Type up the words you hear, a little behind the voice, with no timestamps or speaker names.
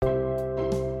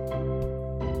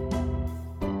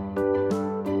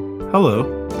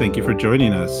Hello, thank you for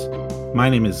joining us. My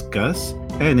name is Gus,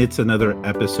 and it's another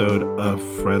episode of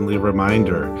Friendly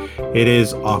Reminder. It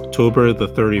is October the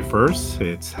 31st.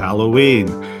 It's Halloween.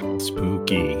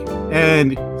 Spooky.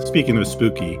 And speaking of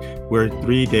spooky, we're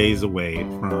 3 days away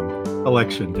from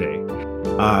Election Day.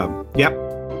 Yep,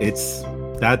 it's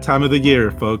that time of the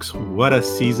year, folks. What a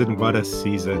season, what a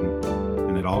season.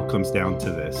 And it all comes down to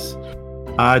this.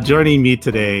 Joining me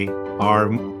today are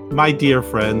my dear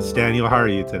friends. Daniel, how are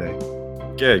you today?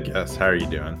 Good, Gus. How are you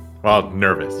doing? Well,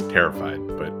 nervous, terrified,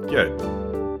 but good.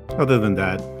 Other than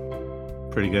that,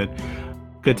 pretty good.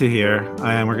 Good to hear.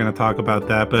 And we're going to talk about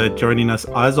that. But joining us,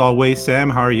 as always, Sam,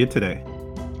 how are you today?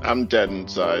 I'm dead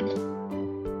inside.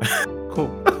 Cool.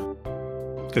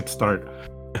 Good start.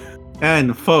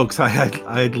 And folks,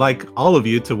 I'd like all of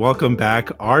you to welcome back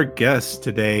our guest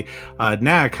today.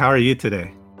 Nak, how are you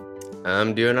today?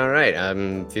 I'm doing all right.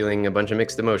 I'm feeling a bunch of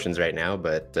mixed emotions right now,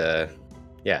 but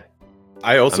yeah.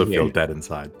 I also feel dead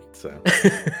inside. So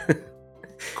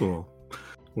cool.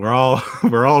 We're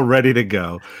all ready to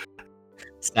go.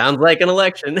 Sounds like an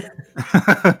election.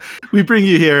 We bring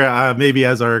you here maybe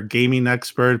as our gaming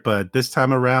expert, but this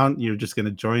time around you're just going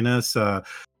to join us,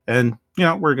 and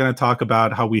we're going to talk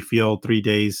about how we feel 3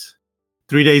 days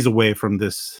away from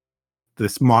this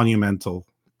monumental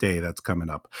day that's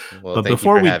coming up. Well, but thank you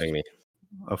for having me.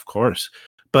 Of course.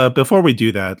 But before we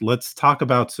do that, let's talk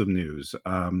about some news.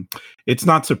 It's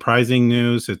not surprising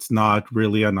news. It's not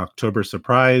really an October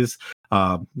surprise.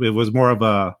 It was more of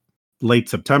a late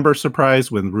September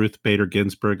surprise when Ruth Bader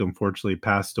Ginsburg unfortunately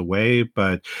passed away.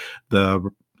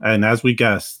 And as we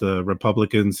guessed, the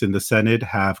Republicans in the Senate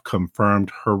have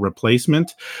confirmed her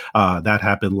replacement. That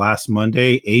happened last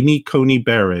Monday. Amy Coney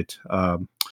Barrett,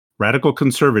 radical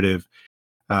conservative,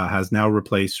 has now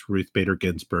replaced Ruth Bader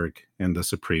Ginsburg in the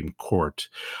Supreme Court.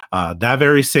 That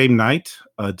very same night,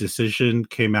 a decision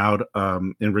came out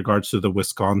in regards to the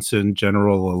Wisconsin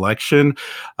general election.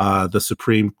 The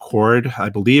Supreme Court, I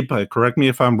believe, correct me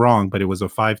if I'm wrong, but it was a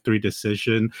 5-3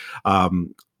 decision,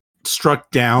 struck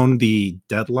down the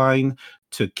deadline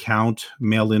to count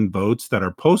mail-in votes that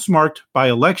are postmarked by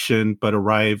election but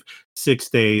arrive 6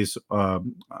 days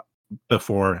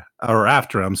before or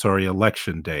after,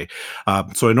 election day.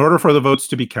 So in order for the votes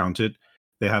to be counted,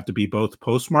 they have to be both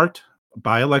postmarked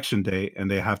by election day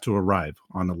and they have to arrive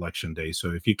on election day.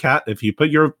 So if you put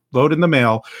your vote in the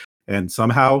mail and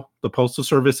somehow the postal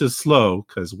service is slow,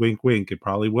 because wink, wink, it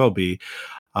probably will be,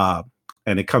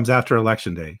 and it comes after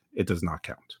election day, it does not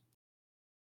count.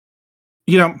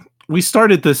 We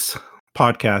started this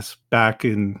podcast back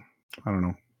in,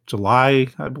 July,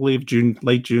 I believe,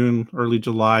 late June, early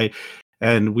July.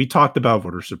 And we talked about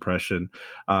voter suppression.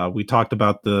 We talked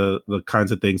about the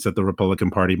kinds of things that the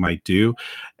Republican Party might do.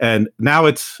 And now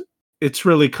it's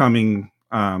really coming,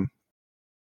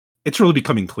 it's really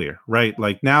becoming clear, right?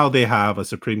 Like now they have a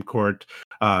Supreme Court,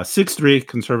 6-3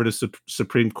 conservative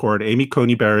Supreme Court. Amy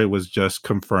Coney Barrett was just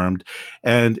confirmed.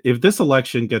 And if this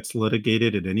election gets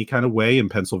litigated in any kind of way in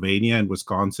Pennsylvania and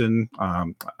Wisconsin,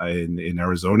 in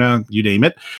Arizona, you name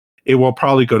it, it will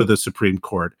probably go to the Supreme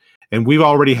Court. And we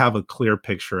already have a clear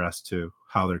picture as to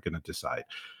how they're going to decide.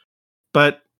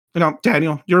 But,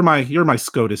 Daniel, you're my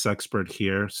SCOTUS expert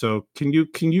here. So can you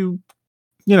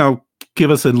give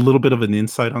us a little bit of an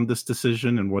insight on this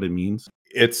decision and what it means?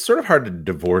 It's sort of hard to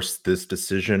divorce this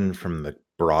decision from the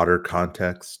broader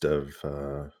context of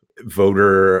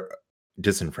voter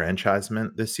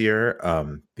disenfranchisement this year.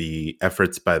 The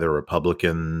efforts by the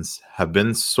Republicans have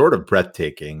been sort of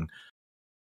breathtaking.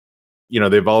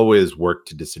 They've always worked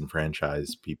to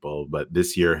disenfranchise people, but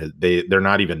this year they're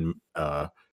not even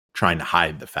trying to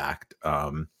hide the fact.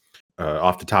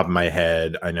 Off the top of my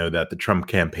head, I know that the Trump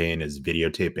campaign is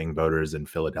videotaping voters in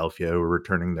Philadelphia who are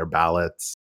returning their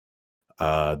ballots.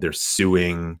 They're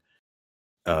suing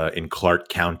in Clark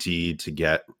County to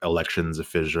get elections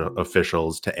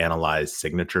officials to analyze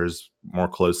signatures more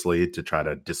closely to try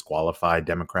to disqualify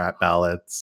Democrat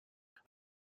ballots.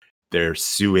 They're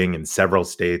suing in several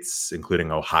states,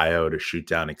 including Ohio, to shoot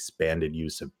down expanded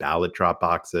use of ballot drop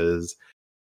boxes.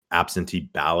 Absentee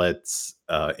ballots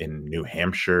in New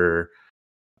Hampshire,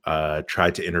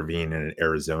 tried to intervene in an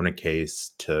Arizona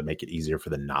case to make it easier for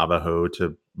the Navajo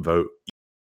to vote.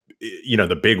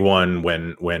 The big one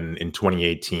when in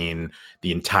 2018,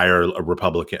 the entire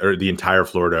Republican or the entire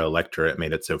Florida electorate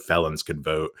made it so felons could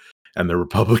vote. And the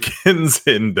Republicans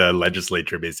in the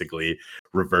legislature basically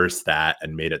reversed that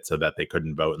and made it so that they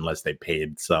couldn't vote unless they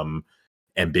paid some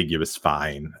ambiguous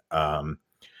fine. The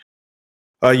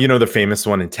famous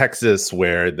one in Texas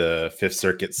where the Fifth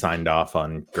Circuit signed off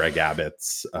on Greg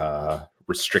Abbott's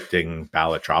restricting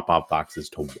ballot drop-off boxes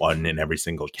to 1 in every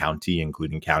single county,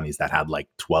 including counties that had like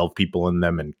 12 people in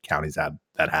them and counties that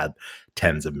had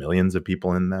tens of millions of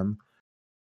people in them.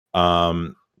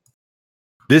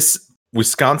 This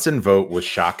Wisconsin vote was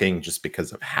shocking just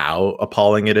because of how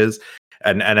appalling it is.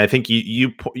 And I think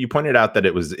you pointed out that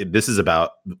this is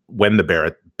about when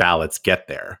the ballots get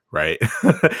there, right?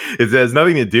 It has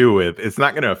nothing to do with, it's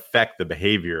not going to affect the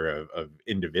behavior of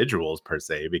individuals per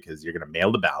se, because you're going to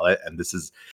mail the ballot, and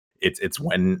it's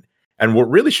when, and what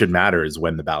really should matter is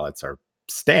when the ballots are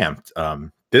stamped.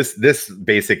 This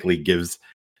basically gives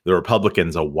the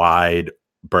Republicans a wide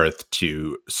berth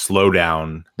to slow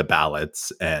down the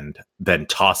ballots and then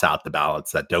toss out the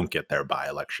ballots that don't get there by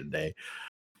election day.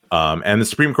 And the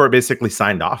Supreme Court basically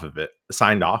signed off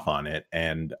on it.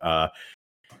 And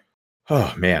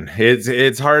oh man,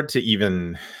 it's hard to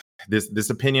even, this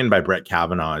opinion by Brett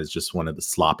Kavanaugh is just one of the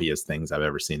sloppiest things I've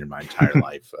ever seen in my entire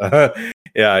life.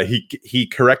 Yeah, he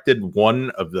corrected one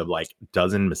of the like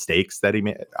dozen mistakes that he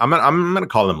made. I'm gonna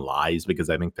call them lies because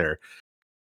I think they're.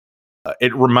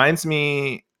 It reminds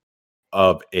me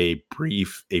of a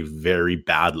very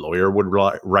bad lawyer would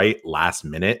write last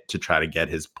minute to try to get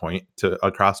his point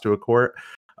across to a court,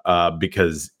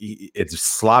 because it's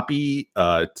sloppy.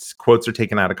 Quotes are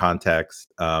taken out of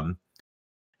context.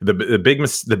 The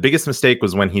biggest mistake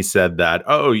was when he said that,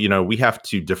 oh, we have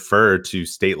to defer to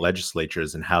state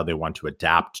legislatures and how they want to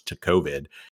adapt to COVID.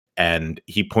 And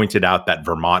he pointed out that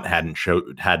Vermont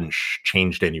hadn't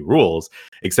changed any rules,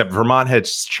 except Vermont had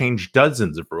changed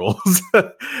dozens of rules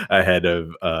ahead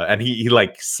of, and he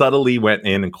like subtly went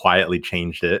in and quietly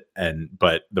changed it.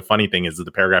 But the funny thing is that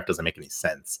the paragraph doesn't make any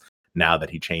sense now that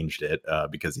he changed it,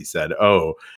 because he said,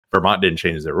 oh, Vermont didn't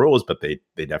change their rules, but they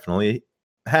definitely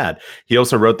had. He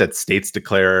also wrote that states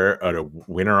declare a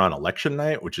winner on election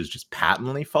night, which is just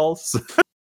patently false.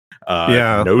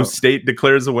 No state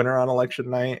declares a winner on election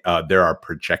night. There are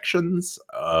projections,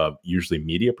 usually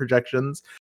media projections.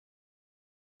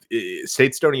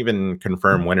 States don't even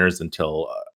confirm winners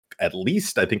until at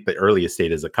least, I think the earliest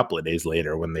date is a couple of days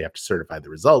later when they have to certify the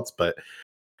results. But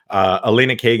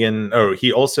Elena Kagan,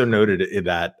 he also noted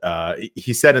that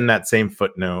he said in that same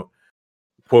footnote,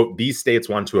 quote, these states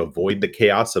want to avoid the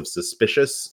chaos of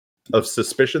suspicions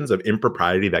of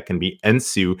impropriety that can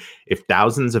ensue if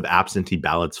thousands of absentee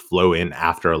ballots flow in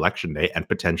after election day and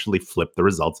potentially flip the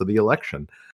results of the election.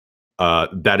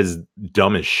 That is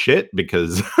dumb as shit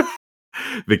because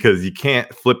you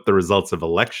can't flip the results of an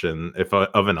election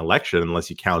unless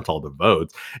you count all the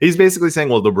votes. He's basically saying,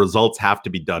 well, the results have to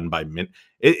be done by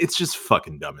it's just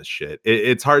fucking dumb as shit.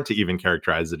 It's hard to even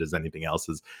characterize it as anything else.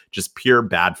 It's just pure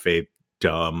bad faith,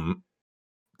 dumb.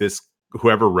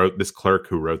 Whoever wrote this, clerk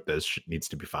who wrote this, needs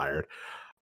to be fired.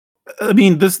 I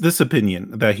mean, this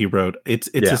opinion that he wrote, it's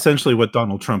essentially what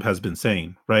Donald Trump has been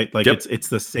saying, right? Like, it's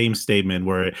the same statement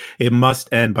where it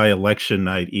must end by election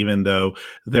night, even though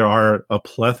there are a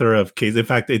plethora of cases. In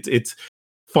fact, it's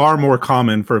far more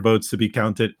common for votes to be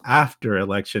counted after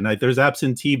election night. There's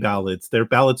absentee ballots, there are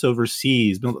ballots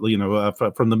overseas,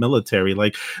 from the military.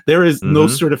 Like, there is no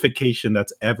certification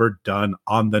that's ever done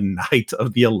on the night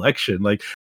of the election. Like,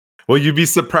 well, you'd be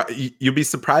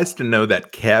surprised to know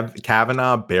that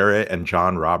Kavanaugh, Barrett, and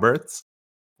John Roberts,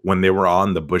 when they were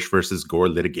on the Bush versus Gore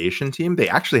litigation team, they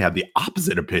actually had the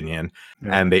opposite opinion.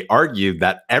 Yeah. And they argued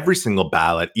that every single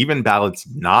ballot, even ballots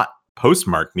not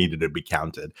postmarked, needed to be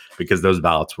counted because those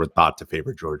ballots were thought to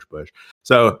favor George Bush.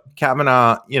 So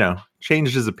Kavanaugh,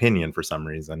 changed his opinion for some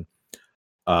reason.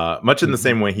 Much in the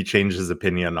same way he changed his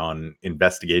opinion on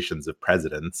investigations of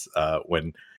presidents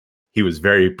when he was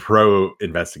very pro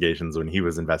investigations when he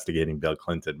was investigating Bill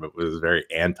Clinton, but was very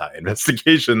anti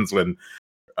investigations when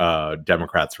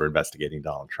Democrats were investigating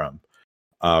Donald Trump.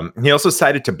 He also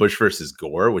cited to Bush versus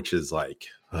Gore, which is like,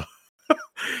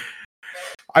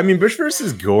 I mean, Bush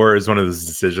versus Gore is one of those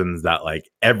decisions that like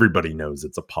everybody knows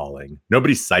it's appalling.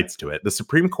 Nobody cites to it. The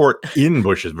Supreme Court in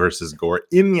Bush versus Gore,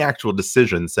 in the actual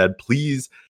decision, said, please,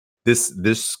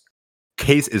 this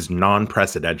case is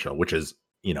non-precedential, which is,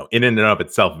 in and of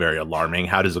itself, very alarming.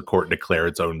 How does a court declare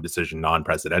its own decision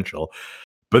non-presidential?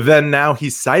 But then now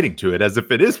he's citing to it as if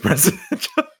it is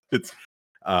presidential. It's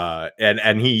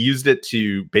and he used it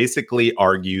to basically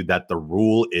argue that the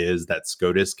rule is that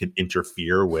SCOTUS can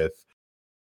interfere with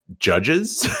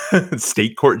judges,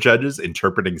 state court judges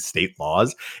interpreting state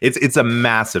laws. It's a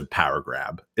massive power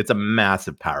grab. It's a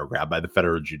massive power grab by the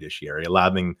federal judiciary,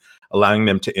 allowing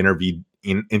them to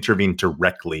intervene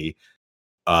directly.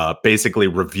 Basically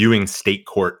reviewing state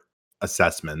court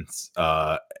assessments,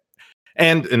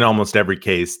 and in almost every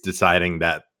case, deciding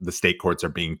that the state courts are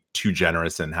being too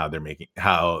generous in how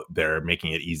they're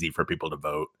making it easy for people to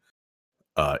vote.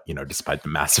 despite the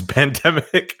massive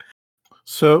pandemic.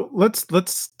 So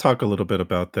let's talk a little bit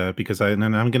about that, because and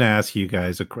I'm going to ask you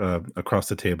guys across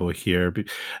the table here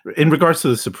in regards to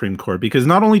the Supreme Court, because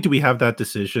not only do we have that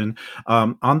decision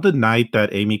on the night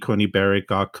that Amy Coney Barrett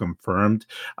got confirmed,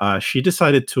 she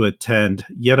decided to attend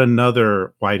yet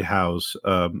another White House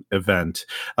event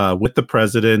with the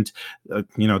president.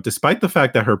 Despite the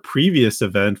fact that her previous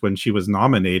event when she was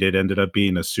nominated ended up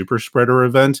being a super spreader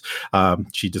event,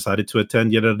 she decided to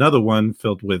attend yet another one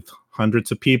filled with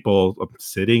hundreds of people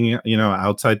sitting,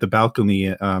 outside the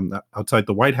balcony, outside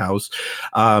the White House.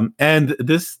 And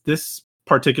this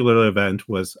particular event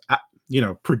was,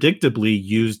 predictably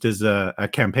used as a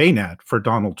campaign ad for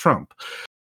Donald Trump.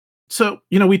 So,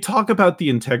 we talk about the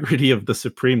integrity of the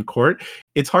Supreme Court.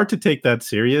 It's hard to take that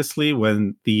seriously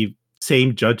when the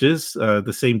same judges,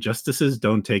 the same justices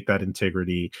don't take that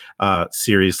integrity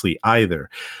seriously either.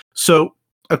 So,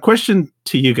 a question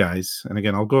to you guys, and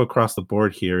again, I'll go across the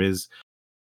board here, is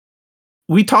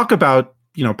we talk about,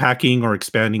 packing or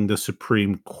expanding the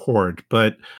Supreme Court,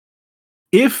 but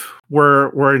if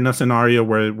we're in a scenario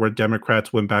where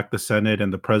Democrats win back the Senate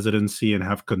and the presidency and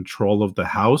have control of the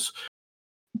House,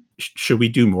 should we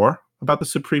do more about the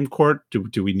Supreme Court?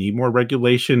 Do we need more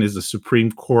regulation? Is the Supreme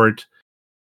Court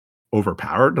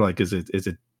overpowered? Like, is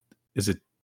it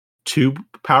too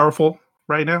powerful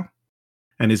right now?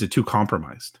 And is it too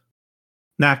compromised?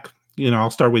 Knack, I'll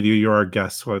start with you. You're our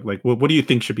guest. What do you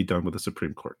think should be done with the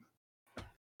Supreme Court?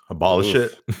 Abolish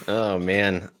it. Oh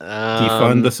man,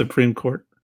 defund the Supreme Court.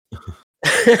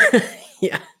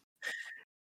 Yeah,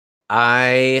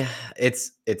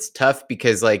 it's tough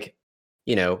because I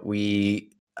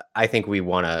think we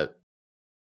want to.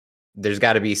 There's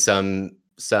got to be some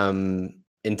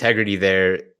integrity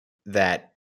there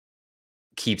that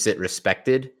keeps it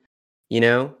respected.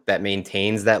 That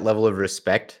maintains that level of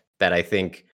respect that I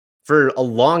think for a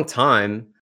long time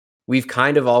we've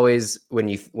kind of always, when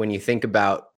you think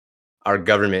about our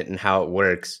government and how it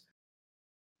works,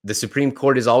 the Supreme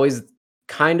Court is always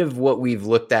kind of what we've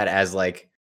looked at as like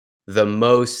the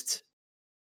most,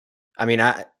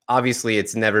 obviously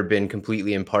it's never been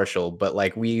completely impartial, but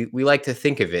like we like to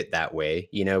think of it that way.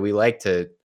 We like to,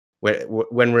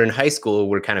 when we're in high school,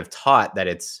 we're kind of taught that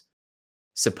it's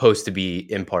supposed to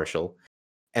be impartial.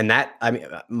 And that,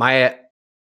 my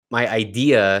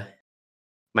idea,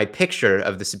 my picture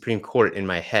of the Supreme Court in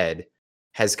my head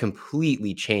has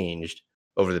completely changed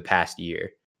over the past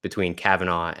year between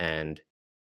Kavanaugh and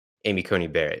Amy Coney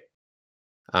Barrett.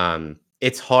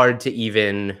 It's hard to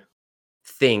even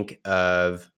think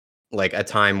of like a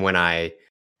time when I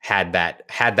had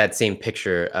that same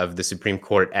picture of the Supreme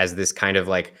Court as this kind of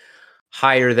like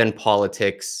higher than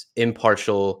politics,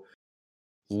 impartial,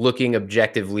 looking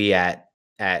objectively at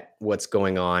what's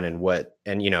going on and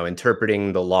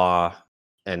interpreting the law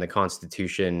and the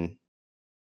Constitution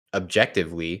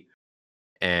objectively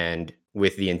and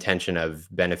with the intention of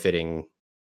benefiting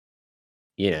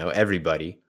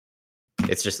everybody.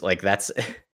 It's just like that's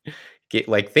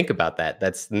think about that.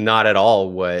 That's not at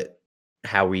all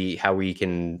how we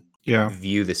can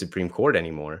view the Supreme Court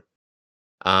anymore.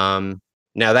 Now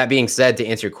that being said, to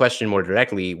answer your question more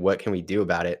directly, what can we do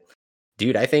about it?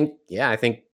 Dude, I think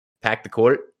pack the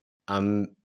court. When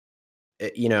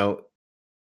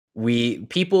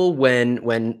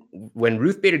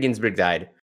Ruth Bader Ginsburg died,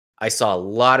 I saw a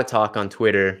lot of talk on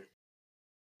Twitter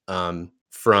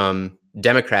from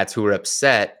Democrats who were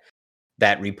upset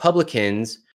that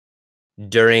Republicans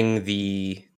during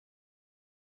the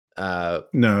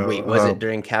it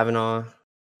during Kavanaugh?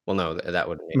 Well, no, that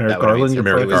would Merrick Garland.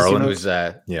 Merrick Garland. It was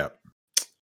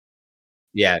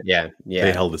yeah.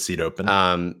 They held the seat open.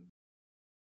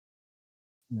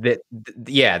 That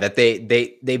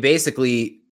they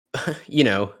basically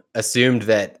assumed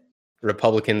that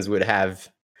Republicans would have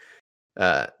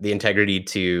the integrity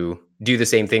to do the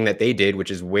same thing that they did, which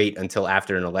is wait until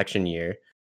after an election year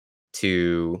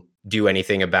to do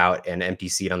anything about an empty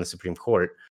seat on the Supreme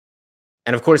Court.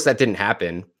 And of course that didn't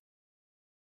happen.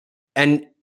 And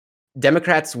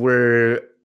Democrats were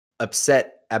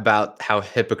upset about how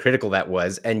hypocritical that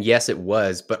was. And yes, it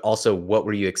was, but also what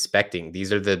were you expecting?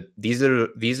 These are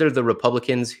the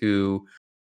Republicans who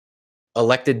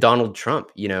elected Donald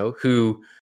Trump, who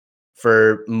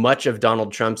for much of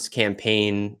Donald Trump's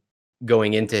campaign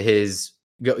going into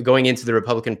the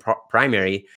Republican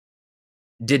primary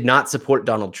did not support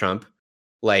Donald Trump.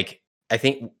 Like, I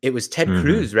think it was Ted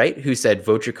Cruz, right? Who said,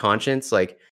 vote your conscience,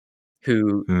 and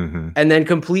then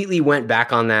completely went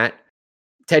back on that.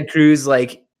 Ted Cruz,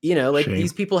 shame.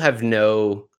 These people have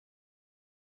no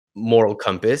moral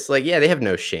compass. They have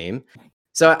no shame.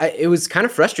 So it was kind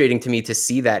of frustrating to me to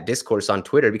see that discourse on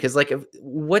Twitter, because like,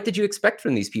 what did you expect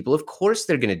from these people? Of course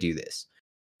they're going to do this.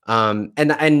 And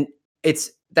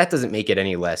that doesn't make it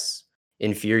any less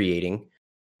infuriating.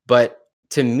 But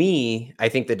to me, I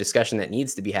think the discussion that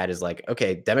needs to be had is like,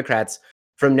 okay, Democrats,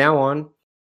 from now on,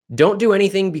 don't do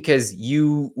anything because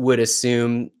you would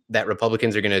assume that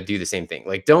Republicans are going to do the same thing.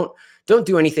 Like, don't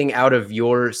do anything out of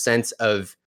your sense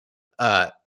of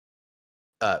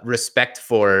respect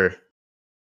for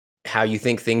how you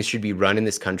think things should be run in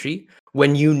this country,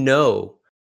 when you know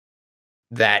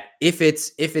that if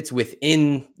it's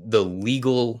within the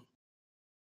legal,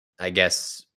 I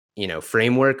guess,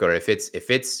 framework, or if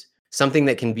it's something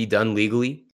that can be done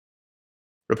legally,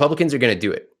 Republicans are going to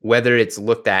do it, whether it's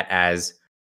looked at as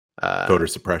voter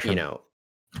suppression,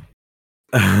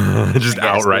 I just guess.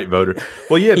 outright voter.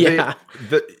 Well, yeah, Yeah.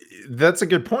 that's a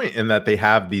good point, in that they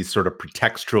have these sort of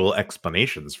pretextual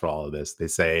explanations for all of this. They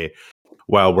say,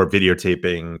 well, we're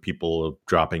videotaping people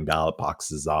dropping ballot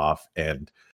boxes off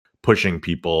and pushing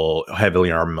people,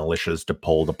 heavily armed militias, to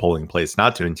poll the polling place,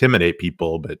 not to intimidate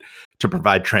people, but to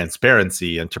provide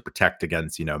transparency and to protect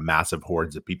against, massive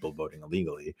hordes of people voting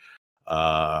illegally.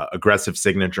 Aggressive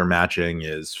signature matching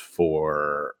is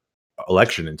for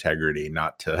election integrity,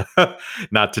 not to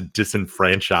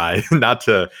disenfranchise, not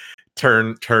to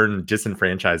turn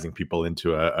disenfranchising people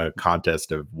into a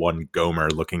contest of one Gomer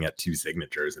looking at two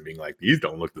signatures and being like, these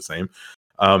don't look the same.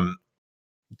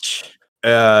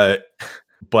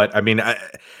 But I mean,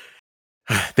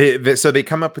 so they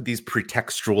come up with these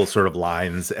pretextual sort of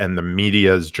lines, and the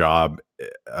media's job,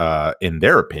 in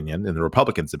their opinion, in the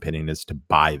Republicans' opinion, is to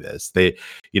buy this.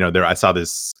 I saw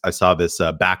this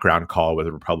background call with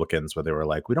the Republicans where they were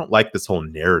like, we don't like this whole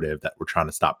narrative that we're trying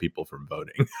to stop people from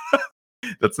voting.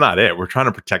 That's not it. We're trying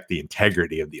to protect the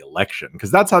integrity of the election,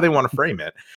 because that's how they want to frame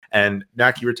it. And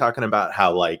Nak, you were talking about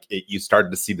how you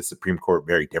started to see the Supreme Court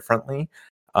very differently.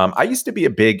 I used to be a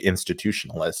big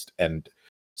institutionalist and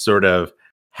sort of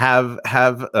have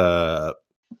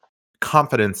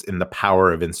confidence in the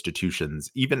power of institutions,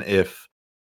 even if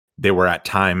they were at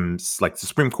times, like the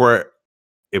Supreme Court,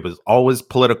 it was always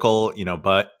political,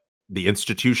 but the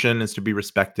institution is to be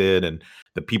respected, and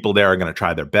the people there are going to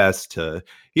try their best to,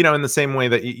 in the same way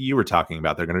that you were talking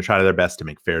about, they're going to try their best to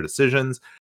make fair decisions.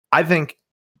 I think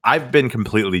I've been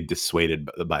completely dissuaded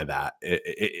by that.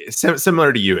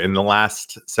 Similar to you in the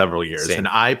last several years. Same. And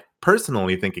I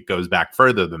personally think it goes back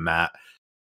further than that.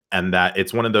 And that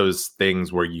it's one of those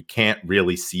things where you can't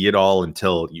really see it all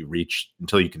until you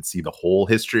can see the whole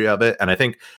history of it. And I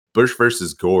think Bush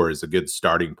versus Gore is a good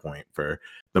starting point for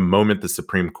the moment the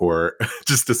Supreme Court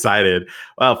just decided,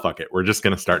 well, fuck it, we're just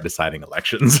going to start deciding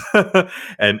elections,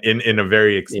 and in a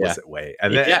very explicit way.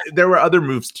 And there were other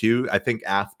moves too. I think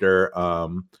after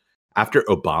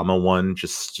Obama won,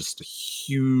 just a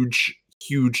huge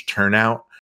turnout.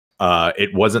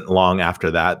 It wasn't long after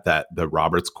that the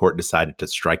Roberts Court decided to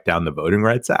strike down the Voting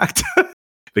Rights Act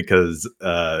because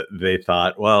they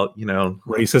thought, well,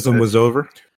 racism was over.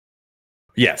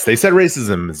 Yes, they said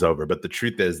racism is over, but the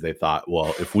truth is they thought,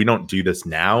 well, if we don't do this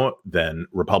now, then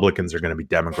Republicans are going to be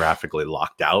demographically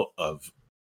locked out of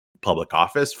public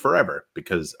office forever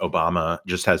because Obama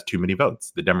just has too many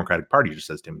votes. The Democratic Party just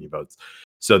has too many votes.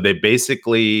 So they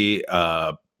basically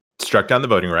struck down the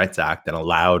Voting Rights Act and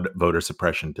allowed voter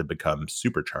suppression to become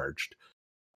supercharged.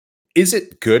 Is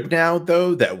it good now,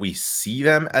 though, that we see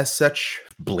them as such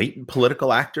blatant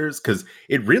political actors? Because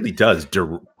it really does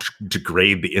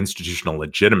degrade the institutional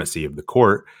legitimacy of the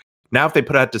court. Now, if they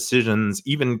put out decisions,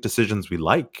 even decisions we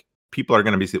like, people are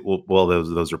going to be, well,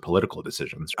 those are political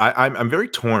decisions. I'm very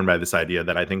torn by this idea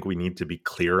that I think we need to be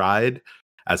clear-eyed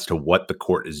as to what the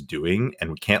court is doing,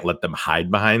 and we can't let them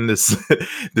hide behind this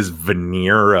this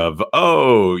veneer of,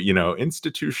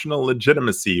 institutional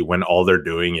legitimacy, when all they're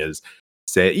doing is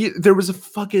say, there was a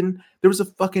fucking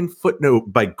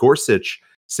footnote by Gorsuch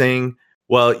saying,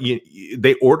 well,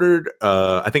 they ordered,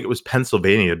 I think it was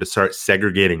Pennsylvania, to start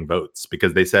segregating votes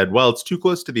because they said, well, it's too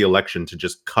close to the election to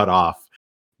just cut off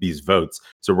these votes.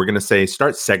 So we're going to say,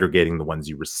 start segregating the ones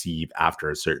you receive after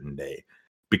a certain day.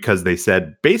 Because they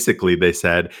said,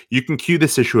 you can queue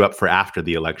this issue up for after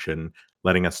the election,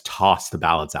 letting us toss the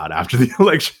ballots out after the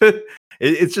election.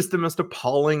 It's just the most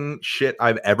appalling shit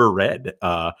I've ever read.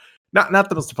 Not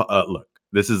the most, look,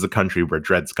 this is a country where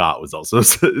Dred Scott was also,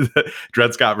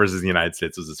 Dred Scott versus the United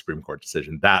States was a Supreme Court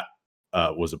decision. That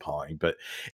was appalling. But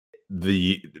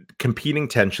the competing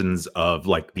tensions of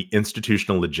the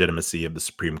institutional legitimacy of the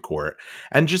Supreme Court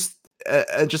and just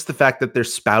the fact that they're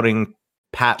spouting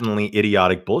patently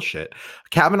idiotic bullshit.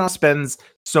 Kavanaugh spends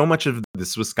so much of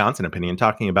this Wisconsin opinion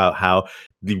talking about how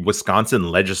the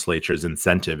Wisconsin legislature's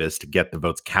incentive is to get the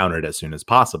votes counted as soon as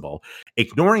possible,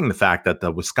 ignoring the fact that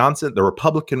the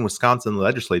Republican Wisconsin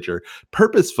legislature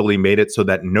purposefully made it so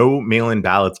that no mail-in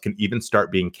ballots can even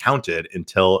start being counted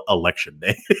until election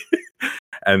day.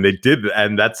 And they did,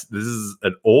 and this is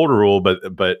an old rule, but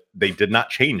they did not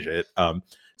change it.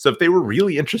 So if they were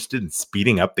really interested in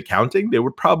speeding up the counting, they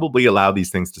would probably allow these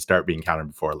things to start being counted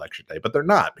before election day, but they're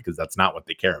not, because that's not what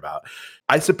they care about.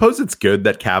 I suppose it's good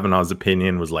that Kavanaugh's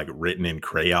opinion was like written in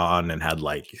crayon and had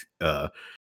like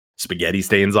spaghetti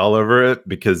stains all over it,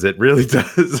 because it really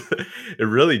does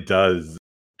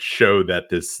show that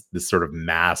this sort of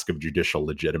mask of judicial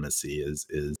legitimacy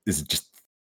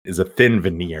is a thin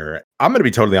veneer. I'm going to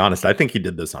be totally honest. I think he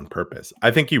did this on purpose.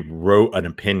 I think he wrote an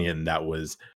opinion that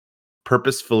was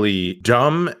purposefully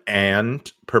dumb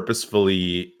and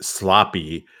purposefully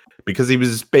sloppy, because he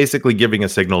was basically giving a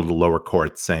signal to lower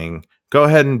courts saying, go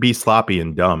ahead and be sloppy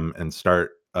and dumb and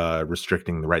start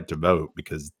restricting the right to vote,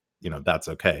 because that's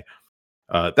okay.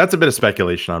 That's a bit of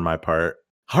speculation on my part.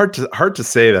 Hard to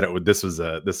say that this was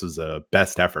a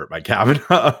best effort by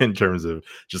Kavanaugh in terms of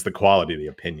just the quality of the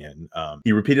opinion.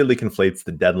 He repeatedly conflates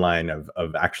the deadline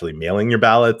of actually mailing your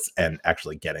ballots and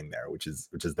actually getting there, which is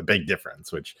the big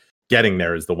difference. Which getting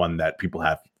there is the one that people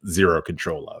have zero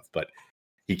control of, but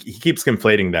he keeps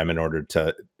conflating them in order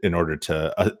to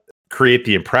create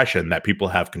the impression that people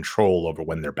have control over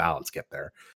when their ballots get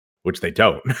there, which they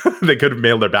don't. They could have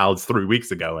mailed their ballots 3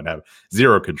 weeks ago and have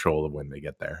zero control of when they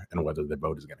get there and whether their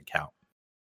vote is going to count.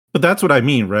 But that's what I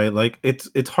mean, right? Like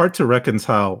it's hard to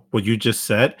reconcile what you just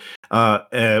said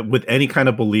with any kind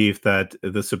of belief that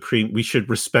we should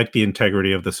respect the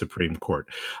integrity of the Supreme Court.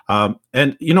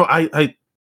 And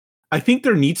I think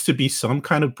there needs to be some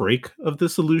kind of break of the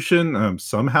solution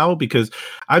somehow, because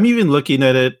I'm even looking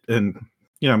at it, and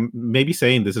maybe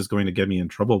saying this is going to get me in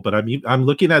trouble, but I'm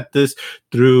looking at this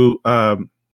through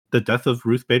the death of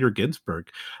Ruth Bader Ginsburg,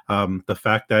 the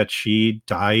fact that she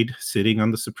died sitting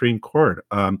on the Supreme Court.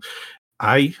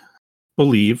 I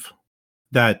believe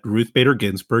that Ruth Bader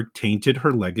Ginsburg tainted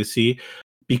her legacy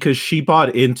because she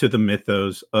bought into the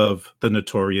mythos of the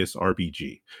notorious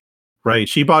RBG. Right,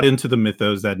 she bought into the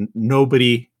mythos that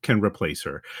nobody can replace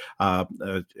her.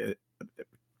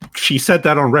 She said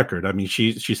that on record. I mean,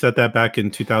 she said that back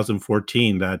in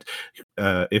 2014 that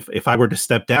if I were to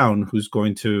step down, who's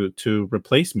going to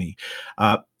replace me?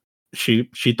 She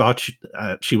thought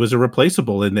she was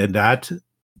irreplaceable, and then that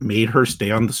made her stay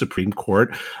on the Supreme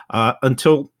Court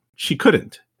until she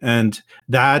couldn't. And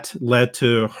that led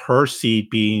to her seat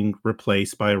being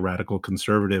replaced by a radical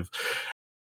conservative.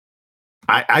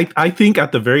 I think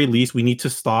at the very least we need to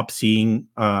stop seeing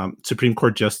Supreme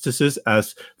Court justices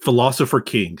as philosopher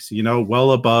kings,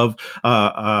 well above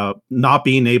not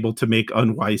being able to make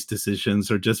unwise decisions,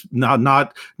 or just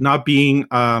not being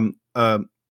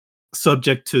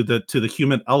subject to the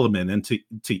human element and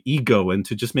to ego and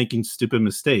to just making stupid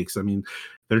mistakes. I mean,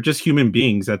 they're just human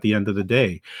beings at the end of the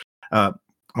day.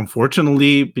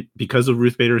 Unfortunately, because of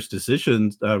Ruth Bader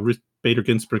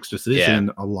Ginsburg's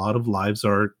decision, a lot of lives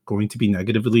are going to be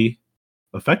negatively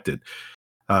affected.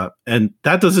 And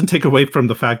that doesn't take away from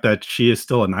the fact that she is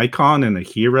still an icon and a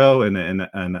hero and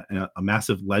a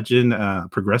massive legend,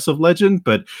 progressive legend.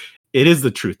 But it is the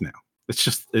truth now. It's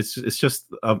just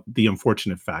the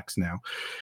unfortunate facts now.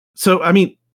 So, I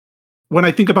mean, when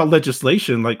I think about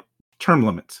legislation like term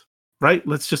limits, right?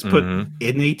 Let's just put an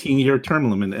 18-year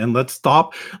term limit, and let's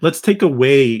take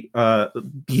away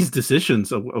these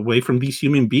decisions away from these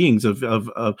human beings of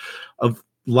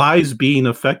lives being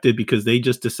affected because they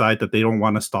just decide that they don't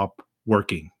want to stop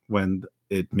working when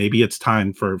maybe it's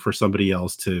time for somebody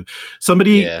else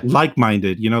somebody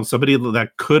like-minded, somebody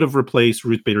that could have replaced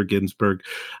Ruth Bader Ginsburg.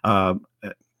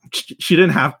 She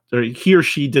didn't have, or he or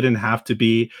she didn't have to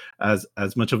be as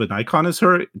much of an icon as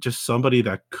her, just somebody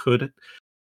that could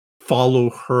follow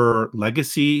her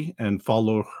legacy and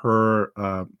follow her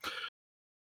a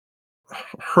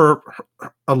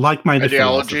like-minded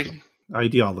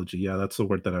ideology. Yeah, that's the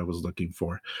word that I was looking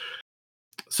for.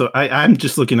 So I'm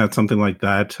just looking at something like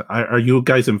that. Are you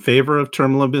guys in favor of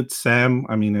term limits, Sam?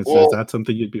 I mean, is that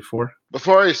something you'd be for?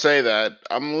 Before I say that,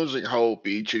 I'm losing hope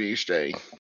each and each day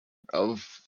from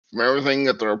everything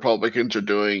that the Republicans are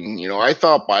doing. I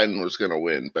thought Biden was going to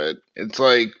win, but it's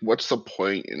like, what's the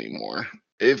point anymore?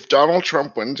 If Donald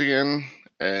Trump wins again,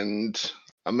 and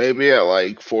maybe at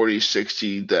like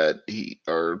 40-60 that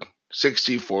or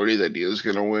 60-40 that he is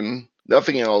going to win,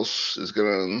 everything else is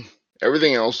going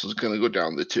to go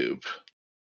down the tube.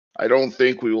 I don't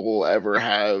think we will ever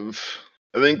have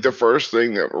I think the first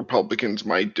thing that Republicans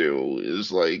might do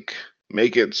is like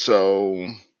make it so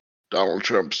Donald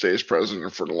Trump stays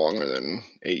president for longer than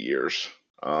 8 years.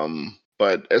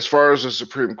 But as far as the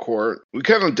Supreme Court, we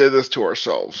kind of did this to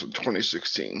ourselves in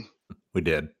 2016. We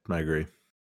did. I agree.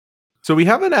 So we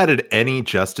haven't added any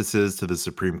justices to the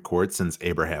Supreme Court since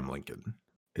Abraham Lincoln.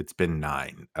 It's been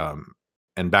 9.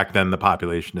 And back then, the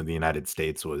population of the United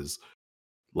States was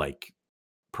like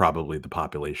probably the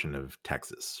population of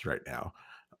Texas right now.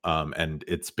 And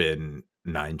it's been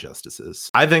 9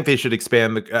 justices. I think they should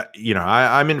expand the,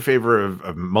 I'm in favor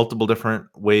of multiple different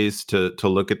ways to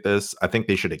look at this. I think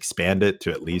they should expand it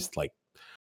to at least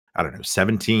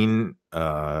 17,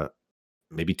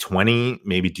 maybe 20,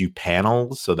 maybe do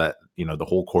panels so that, the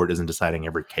whole court isn't deciding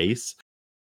every case.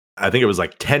 I think it was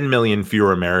 10 million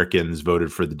fewer Americans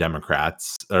voted for the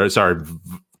Democrats,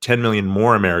 10 million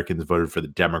more Americans voted for the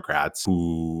Democrats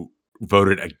who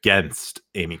voted against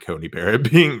Amy Coney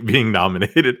Barrett being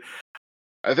nominated.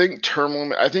 I think term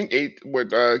limit. I think what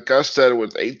Gus said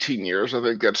was 18 years. I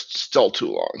think that's still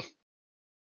too long.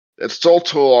 It's still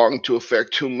too long to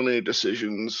affect too many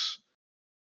decisions,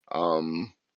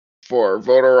 for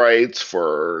voter rights,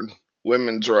 for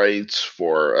women's rights,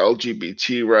 for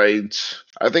LGBT rights.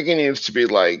 I think it needs to be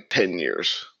 10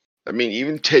 years. I mean,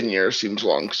 even 10 years seems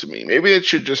long to me. Maybe it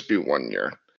should just be 1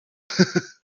 year.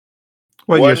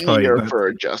 1 year for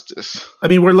a justice. I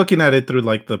mean, we're looking at it through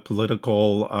the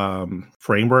political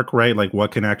framework, right? Like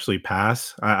what can actually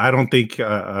pass. I don't think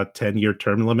a 10-year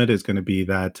term limit is going to be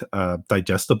that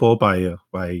digestible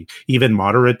by even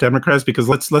moderate Democrats, because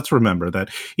let's remember that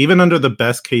even under the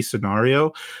best case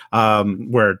scenario,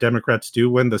 where Democrats do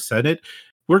win the Senate,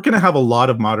 we're going to have a lot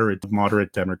of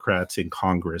moderate Democrats in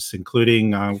Congress,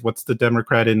 including what's the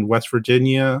Democrat in West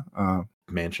Virginia?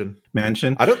 Manchin.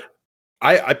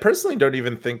 I personally don't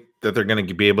even think that they're going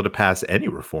to be able to pass any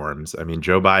reforms. I mean,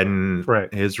 Joe Biden,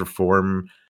 right. His reform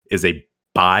is a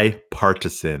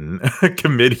bipartisan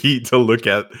committee to look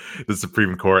at the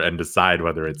Supreme Court and decide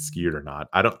whether it's skewed or not.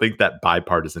 I don't think that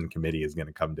bipartisan committee is going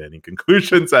to come to any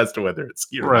conclusions as to whether it's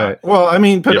skewed or not. Well, I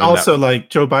mean, but also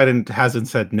Joe Biden hasn't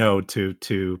said no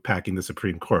to packing the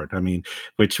Supreme Court. I mean,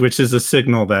 which is a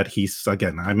signal that he's,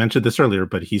 again, I mentioned this earlier,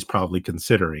 but he's probably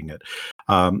considering it.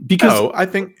 Because I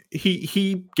think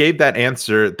he gave that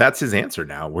answer. That's his answer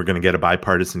now. We're going to get a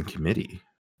bipartisan committee.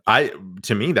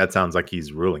 To me, that sounds like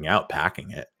he's ruling out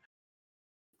packing it.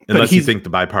 Unless you think the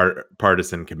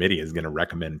bipartisan committee is going to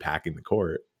recommend packing the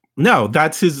court. No,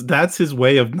 that's his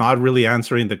way of not really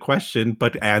answering the question,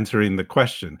 but answering the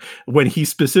question. When he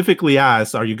specifically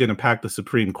asks, are you going to pack the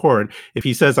Supreme Court? If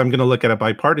he says, I'm going to look at a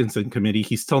bipartisan committee,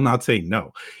 he's still not saying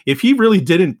no. If he really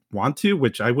didn't want to,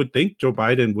 which I would think Joe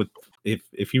Biden would, if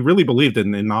he really believed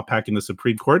in not packing the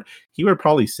Supreme Court, he would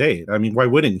probably say it. I mean, why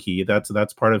wouldn't he?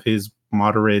 That's part of his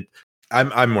moderate.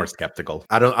 I'm more skeptical.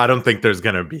 I don't think there are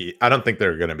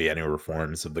going to be any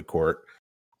reforms of the court.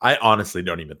 I honestly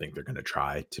don't even think they're going to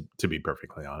try, to be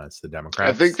perfectly honest. The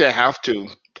Democrats. I think they have to.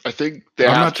 I think they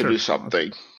have to do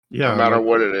something. Yeah, no matter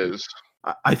what it is.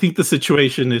 I think the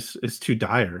situation is too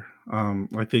dire.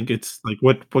 I think it's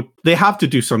what they have to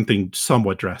do something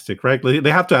somewhat drastic, right?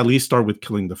 They have to at least start with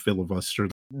killing the filibuster.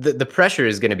 The pressure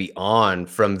is going to be on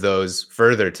from those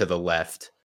further to the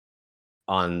left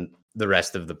on the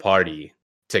rest of the party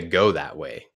to go that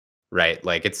way, right?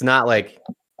 It's not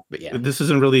but yeah, this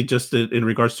isn't really just in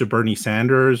regards to Bernie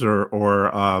Sanders or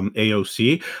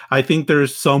AOC. I think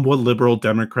there's somewhat liberal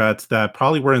Democrats that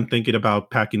probably weren't thinking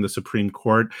about packing the Supreme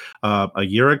Court a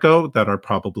year ago that are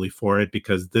probably for it,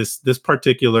 because this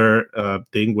particular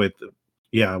thing with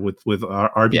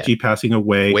RBG passing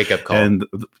away, wake up call, and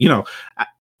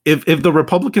if the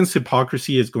Republicans'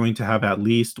 hypocrisy is going to have at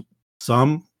least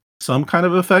some kind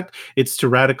of effect, it's to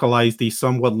radicalize these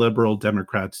somewhat liberal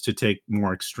Democrats to take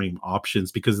more extreme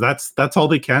options, because that's all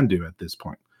they can do at this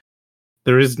point.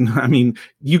 There is, I mean,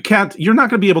 you're not going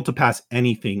to be able to pass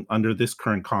anything under this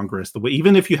current Congress,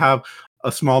 even if you have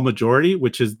a small majority,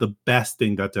 which is the best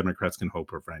thing that Democrats can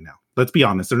hope of right now. Let's be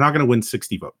honest, they're not going to win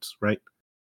 60 votes, right?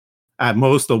 At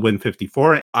most, they'll win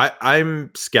 54.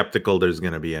 I'm skeptical there's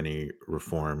going to be any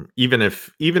reform. Even if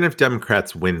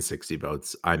Democrats win 60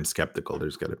 votes, I'm skeptical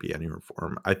there's going to be any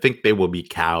reform. I think they will be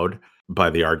cowed by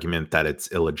the argument that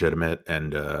it's illegitimate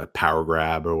and a power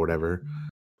grab or whatever.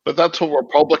 But that's what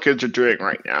Republicans are doing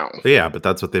right now. Yeah, but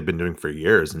that's what they've been doing for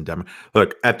years. And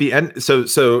look, at the end,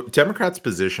 so Democrats'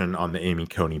 position on the Amy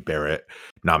Coney Barrett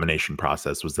nomination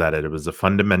process was that it was a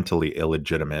fundamentally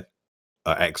illegitimate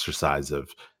exercise of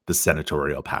the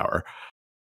senatorial power.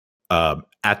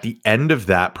 At the end of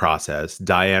that process,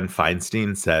 Dianne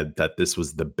Feinstein said that this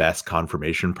was the best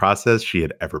confirmation process she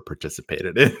had ever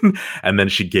participated in. And then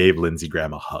she gave Lindsey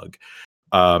Graham a hug.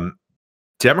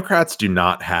 Democrats do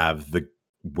not have the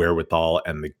wherewithal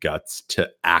and the guts to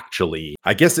actually,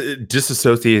 I guess,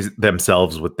 disassociate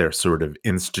themselves with their sort of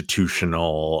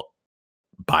institutional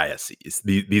biases,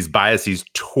 these biases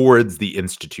towards the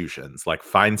institutions. Like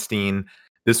Feinstein,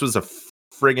 this was a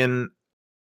friggin'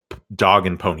 dog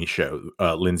and pony show,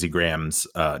 Lindsey Graham's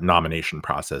nomination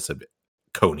process of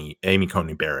Amy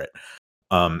Coney Barrett.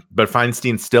 But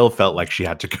Feinstein still felt like she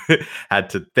had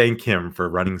to thank him for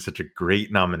running such a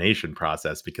great nomination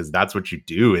process, because that's what you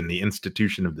do in the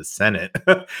institution of the Senate.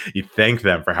 You thank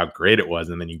them for how great it was,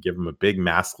 and then you give them a big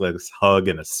maskless hug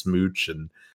and a smooch and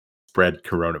spread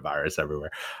coronavirus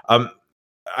everywhere.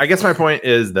 I guess my point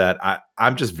is that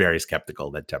I'm just very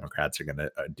skeptical that Democrats are going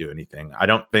to do anything. I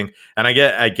don't think, and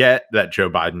I get that Joe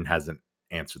Biden hasn't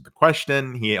answered the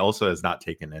question. He also has not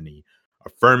taken any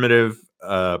affirmative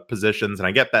positions, and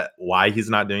I get that why he's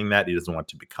not doing that. He doesn't want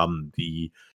to become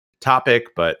the topic,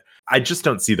 but I just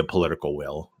don't see the political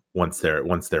will once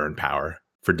they're in power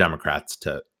for Democrats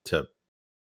to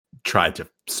try to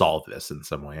solve this in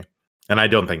some way. And I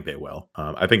don't think they will.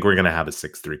 I think we're going to have a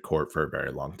 6-3 court for a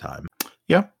very long time.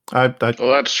 Yeah, well,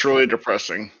 that's truly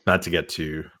depressing. Not to get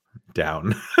too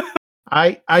down.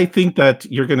 I think that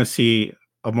you're going to see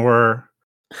a more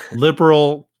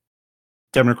liberal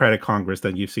Democratic Congress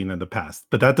than you've seen in the past.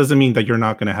 But that doesn't mean that you're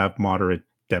not going to have moderate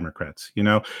Democrats. You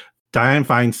know, Dianne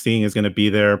Feinstein is going to be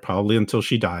there probably until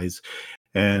she dies.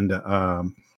 And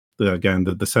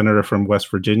the senator from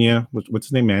West Virginia, what's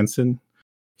his name, Manson?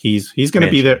 He's going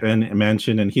to be there in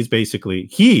Manchin, and he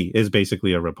is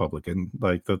basically a Republican.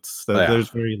 Like there's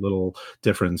very little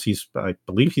difference. I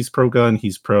believe he's pro-gun.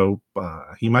 He's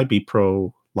he might be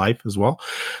pro-life as well.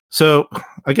 So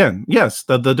again, yes,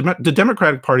 the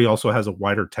Democratic Party also has a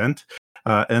wider tent,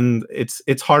 and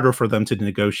it's harder for them to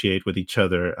negotiate with each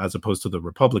other as opposed to the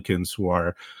Republicans, who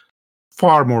are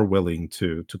far more willing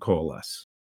to coalesce.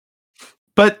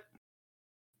 But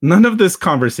none of this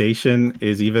conversation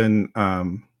is even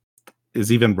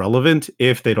relevant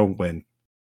if they don't win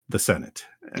the Senate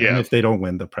and if they don't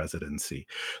win the presidency.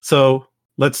 So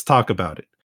let's talk about it.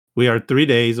 We are 3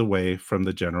 days away from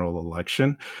the general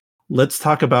election. Let's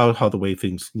talk about how the way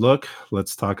things look.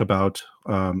 Let's talk about,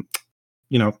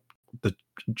 the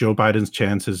Joe Biden's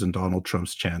chances and Donald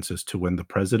Trump's chances to win the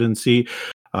presidency,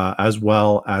 as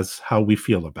well as how we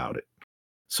feel about it.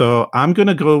 So I'm going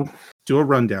to go do a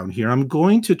rundown here. I'm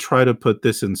going to try to put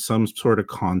this in some sort of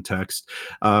context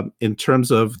in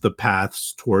terms of the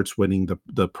paths towards winning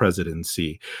the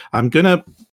presidency. I'm going to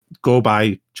go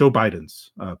by Joe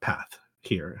Biden's path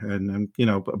here. And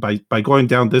by going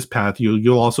down this path,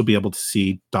 you'll also be able to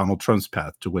see Donald Trump's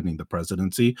path to winning the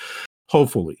presidency,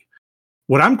 hopefully.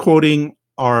 What I'm quoting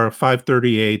are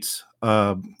 538's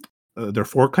their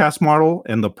forecast model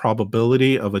and the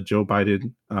probability of a Joe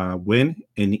Biden win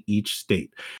in each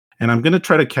state. And I'm going to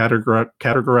try to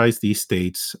categorize these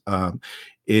states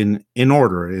in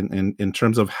order in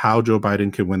terms of how Joe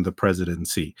Biden can win the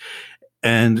presidency.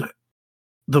 And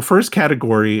the first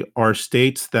category are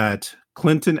states that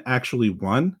Clinton actually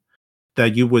won,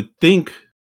 that you would think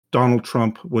Donald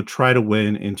Trump would try to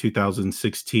win in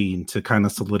 2016 to kind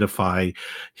of solidify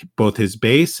both his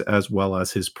base as well as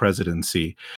his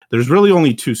presidency. There's really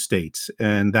only two states,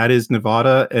 and that is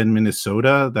Nevada and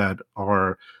Minnesota, that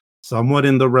are somewhat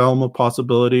in the realm of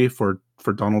possibility for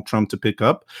Donald Trump to pick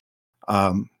up.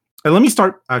 And let me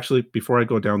start, actually, before I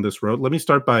go down this road, let me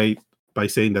start by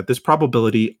saying that this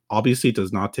probability obviously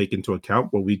does not take into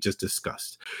account what we just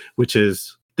discussed, which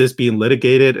is this being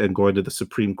litigated and going to the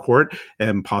Supreme Court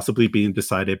and possibly being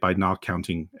decided by not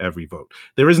counting every vote.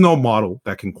 There is no model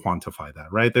that can quantify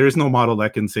that, right? There is no model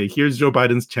that can say, here's Joe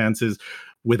Biden's chances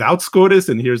without SCOTUS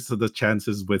and here's the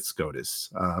chances with SCOTUS.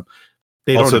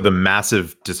 The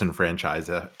massive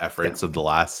disenfranchise efforts of the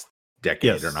last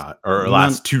decade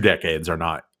last 2 decades are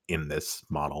not in this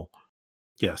model.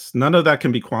 Yes, none of that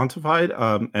can be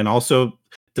quantified. And also,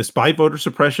 despite voter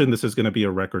suppression, this is going to be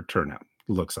a record turnout.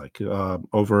 Looks like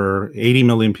over 80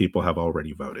 million people have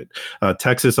already voted.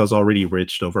 Texas has already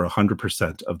reached over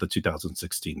 100% of the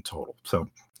 2016 total. So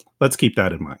let's keep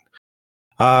that in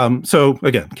mind. So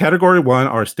again, category one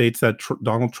are states that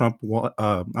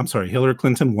Hillary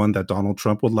Clinton won that Donald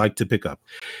Trump would like to pick up.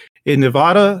 In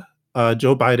Nevada,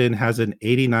 Joe Biden has an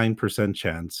 89%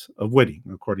 chance of winning,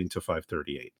 according to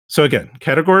 538. So again,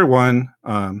 category one,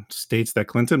 states that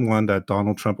Clinton won that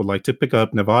Donald Trump would like to pick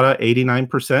up. Nevada,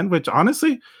 89%, which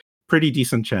honestly, pretty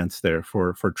decent chance there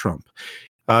for Trump.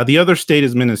 The other state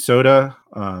is Minnesota,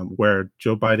 where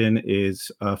Joe Biden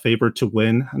is favored to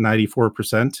win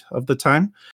 94% of the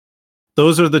time.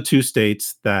 Those are the two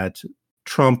states that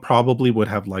Trump probably would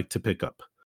have liked to pick up.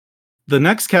 The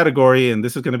next category, and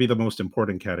this is going to be the most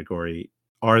important category,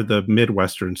 are the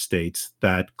Midwestern states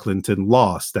that Clinton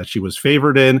lost, that she was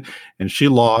favored in, and she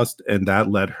lost, and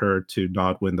that led her to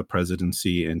not win the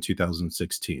presidency in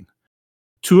 2016.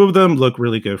 Two of them look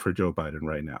really good for Joe Biden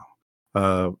right now.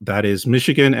 That is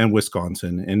Michigan and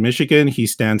Wisconsin. In Michigan, he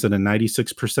stands at a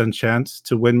 96% chance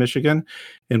to win Michigan.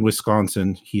 In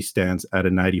Wisconsin, he stands at a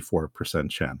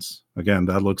 94% chance. Again,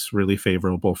 that looks really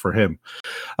favorable for him.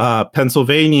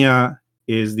 Pennsylvania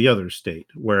is the other state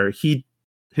where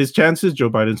his chances, Joe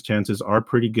Biden's chances, are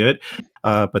pretty good,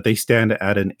 but they stand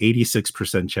at an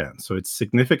 86% chance. So it's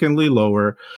significantly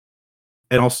lower.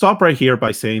 And I'll stop right here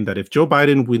by saying that if Joe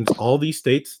Biden wins all these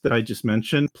states that I just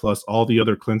mentioned, plus all the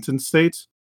other Clinton states,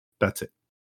 that's it.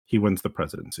 He wins the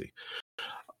presidency.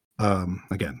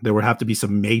 Again, there would have to be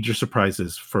some major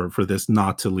surprises for this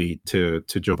not to lead to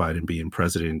Joe Biden being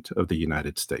president of the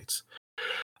United States.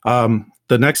 The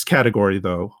next category,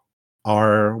 though,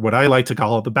 are what I like to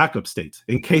call the backup states,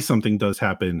 in case something does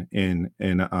happen in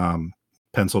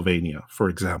Pennsylvania, for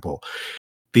example.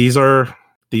 These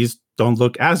don't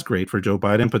look as great for Joe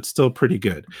Biden, but still pretty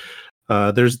good.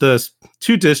 There's the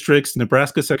two districts,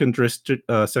 Nebraska second district,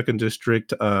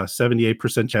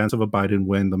 78% chance of a Biden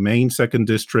win. The Maine second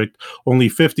district, only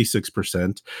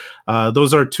 56%.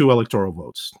 Those are two electoral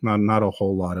votes, not a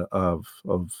whole lot of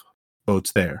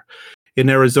votes there. In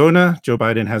Arizona, Joe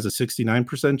Biden has a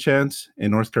 69% chance.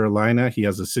 In North Carolina, he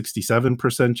has a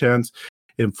 67% chance.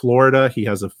 In Florida, he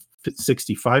has a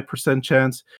 65%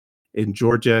 chance. In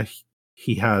Georgia,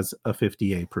 he has a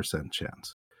 58%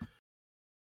 chance.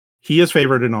 He is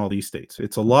favored in all these states.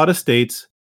 It's a lot of states,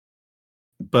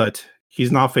 but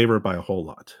he's not favored by a whole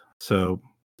lot. So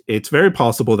it's very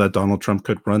possible that Donald Trump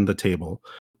could run the table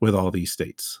with all these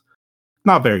states.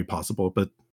 Not very possible, but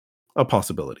a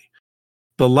possibility.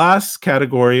 The last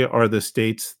category are the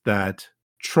states that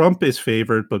Trump is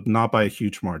favored, but not by a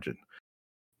huge margin.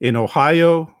 In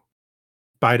Ohio,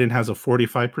 Biden has a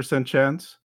 45%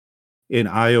 chance. In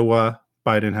Iowa,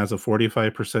 Biden has a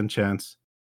 45% chance.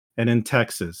 And in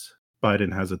Texas,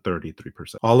 Biden has a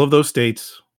 33%. All of those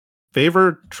states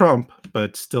favor Trump,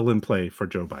 but still in play for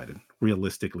Joe Biden,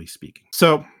 realistically speaking.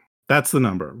 So that's the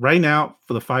number. Right now,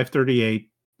 for the 538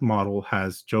 model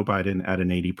has Joe Biden at an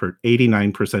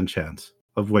 89% chance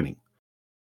of winning.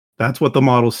 That's what the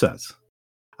model says.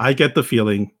 I get the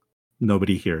feeling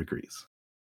nobody here agrees.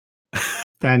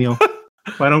 Daniel,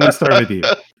 why don't we start with you?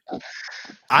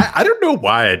 I don't know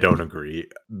why I don't agree.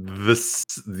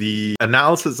 The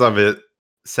analysis of it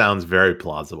sounds very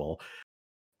plausible.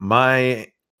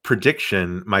 My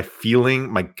prediction, my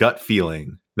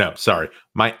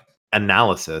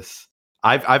analysis,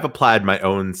 I've applied my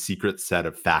own secret set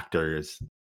of factors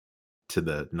to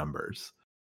the numbers,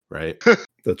 right?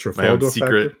 The Trafalgar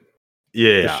factor?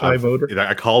 Yeah, the shy voter.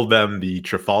 I called them the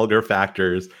Trafalgar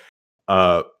factors.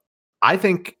 I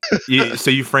think so.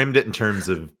 You framed it in terms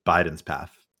of Biden's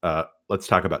path. Let's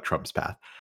talk about Trump's path.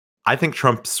 I think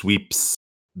Trump sweeps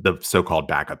the so-called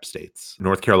backup states: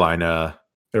 North Carolina,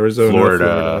 Arizona,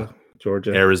 Florida,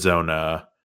 Georgia, Arizona,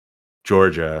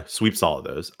 Georgia. Sweeps all of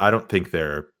those. I don't think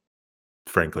they're,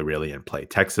 frankly, really in play.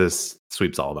 Texas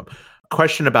sweeps all of them.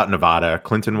 Question about Nevada.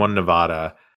 Clinton won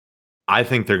Nevada. I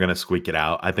think they're going to squeak it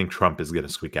out. I think Trump is going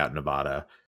to squeak out Nevada.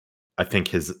 I think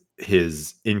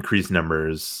his increased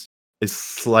numbers, his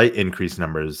slight increased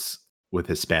numbers with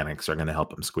Hispanics are going to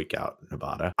help him squeak out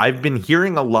Nevada. I've been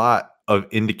hearing a lot of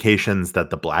indications that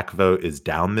the black vote is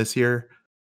down this year.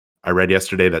 I read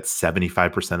yesterday that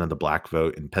 75% of the black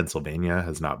vote in Pennsylvania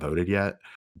has not voted yet.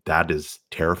 That is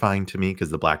terrifying to me because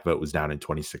the black vote was down in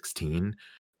 2016,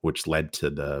 which led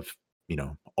to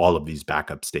all of these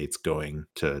backup states going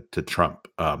to Trump.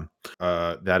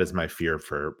 That is my fear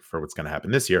for what's going to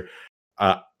happen this year.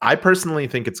 I personally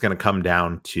think it's going to come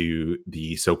down to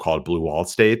the so-called blue wall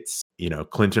states.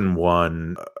 Clinton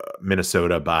won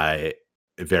Minnesota by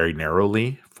very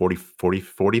narrowly,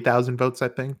 40,000 votes, I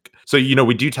think. So,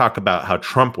 we do talk about how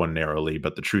Trump won narrowly,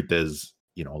 but the truth is,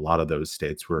 a lot of those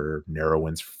states were narrow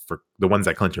wins for the ones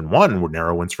that Clinton won were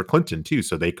narrow wins for Clinton too.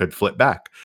 So they could flip back.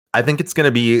 I think it's going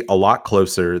to be a lot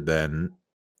closer than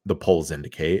the polls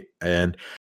indicate. And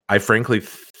I frankly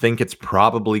think it's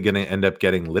probably going to end up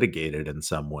getting litigated in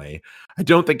some way. I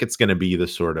don't think it's going to be the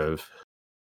sort of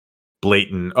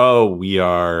blatant, we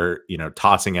are,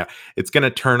 tossing out. It's going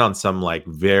to turn on some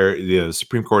the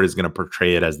Supreme Court is going to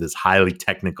portray it as this highly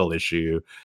technical issue.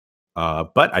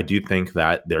 But I do think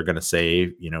that they're going to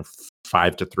say,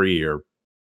 5-3 or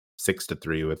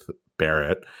 6-3 with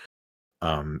Barrett.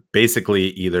 Basically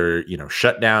either,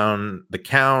 shut down the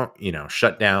count,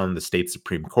 shut down the state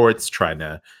Supreme Courts, trying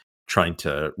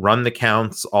to run the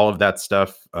counts, all of that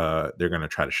stuff. They're going to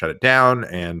try to shut it down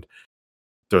and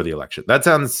throw the election. That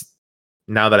sounds,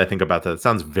 now that I think about that, it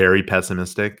sounds very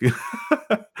pessimistic.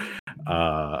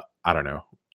 I don't know.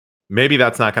 Maybe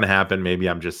that's not going to happen. Maybe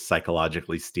I'm just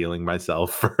psychologically stealing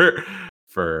myself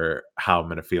for how I'm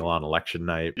going to feel on election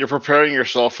night. You're preparing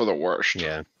yourself for the worst.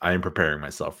 Yeah. I am preparing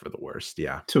myself for the worst.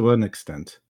 Yeah. To an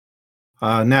extent.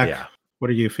 Nack, Yeah. what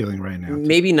are you feeling right now?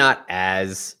 Maybe not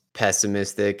as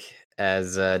pessimistic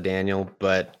as Daniel,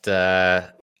 but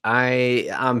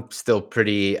I'm still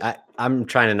pretty. I'm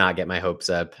trying to not get my hopes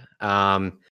up.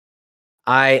 I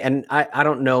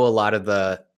don't know a lot of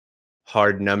the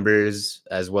hard numbers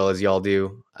as well as y'all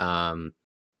do,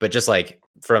 but just like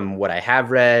from what I have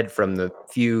read, from the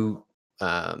few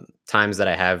times that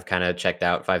I have kind of checked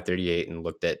out 538 and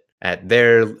looked at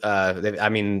their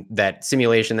that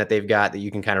simulation that they've got that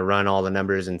you can kind of run all the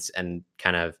numbers and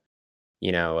kind of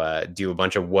do a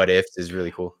bunch of what ifs is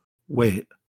really cool. Wait,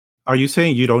 are you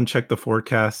saying you don't check the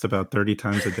forecast about 30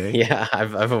 times a day? Yeah,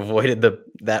 I've avoided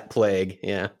that plague.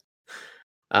 Yeah.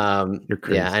 You're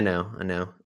crazy. Yeah, I know.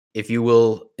 If you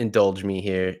will indulge me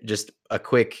here, just a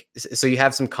quick, so you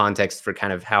have some context for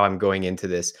kind of how I'm going into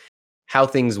this, how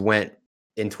things went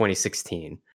in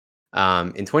 2016.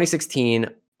 In 2016,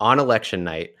 on election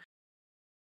night,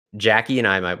 Jackie and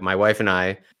I, my wife and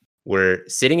I, were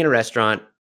sitting in a restaurant,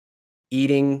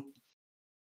 eating,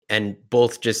 and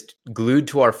both just glued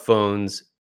to our phones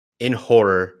in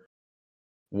horror,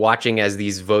 watching as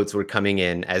these votes were coming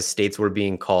in, as states were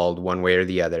being called one way or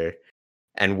the other,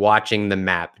 and watching the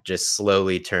map just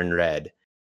slowly turn red.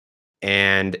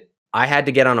 And I had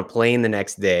to get on a plane the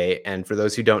next day. And for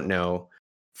those who don't know,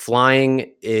 flying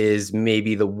is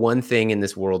maybe the one thing in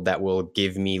this world that will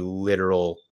give me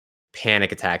literal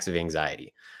panic attacks of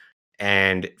anxiety.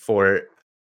 And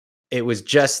it was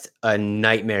just a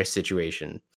nightmare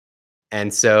situation.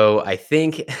 And so I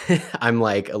think I'm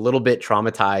like a little bit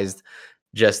traumatized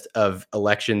just of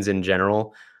elections in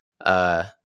general.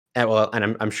 And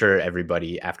I'm sure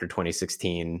everybody after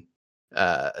 2016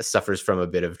 suffers from a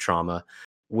bit of trauma.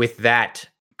 With that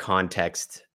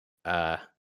context,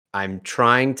 I'm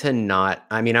trying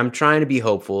to be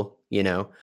hopeful,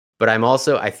 but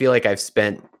I feel like I've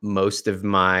spent most of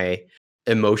my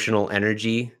emotional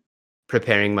energy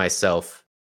preparing myself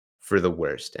for the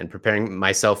worst and preparing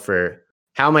myself for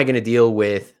how am I going to deal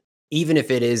with, even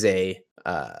if it is a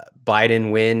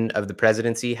Biden win of the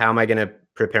presidency, how am I going to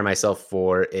prepare myself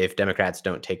for if Democrats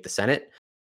don't take the Senate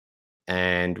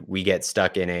and we get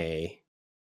stuck in a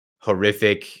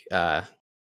horrific,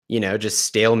 just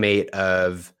stalemate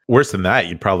of. Worse than that,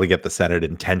 you'd probably get the Senate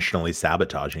intentionally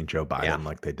sabotaging Joe Biden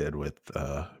like they did with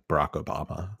Barack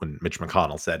Obama when Mitch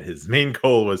McConnell said his main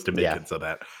goal was to make it so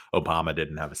that Obama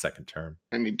didn't have a second term.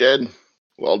 And he did.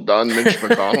 Well done, Mitch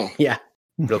McConnell. Yeah,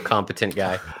 real competent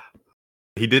guy.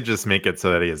 He did just make it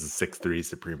so that he has a 6-3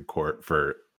 Supreme Court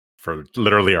for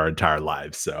literally our entire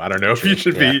lives. So I don't know if you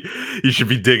should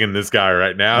be digging this guy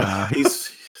right now.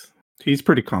 He's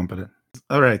pretty competent.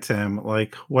 All right, Sam.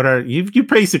 Like, you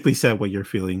basically said what you're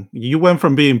feeling. You went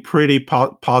from being pretty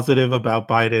positive about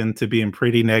Biden to being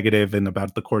pretty negative in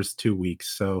about the course of 2 weeks.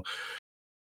 So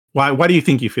why do you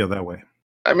think you feel that way?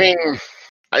 I mean,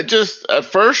 at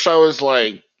first I was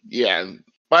like, yeah,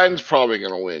 Biden's probably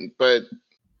going to win. But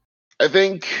I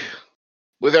think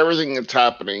with everything that's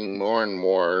happening more and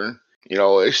more,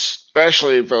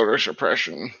 especially voter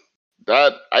suppression,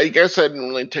 that I guess I didn't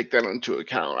really take that into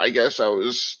account. I guess I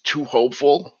was too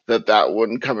hopeful that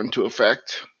wouldn't come into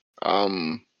effect.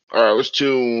 Or I was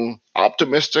too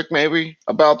optimistic maybe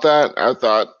about that. I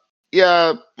thought,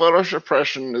 yeah, voter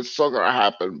suppression is still going to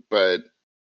happen, but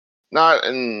not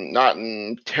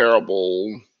in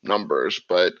terrible numbers.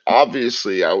 But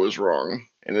obviously I was wrong,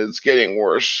 and it's getting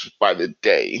worse by the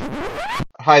day.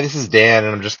 Hi, this is Dan,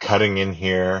 and I'm just cutting in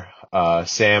here.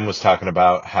 Sam was talking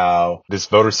about how this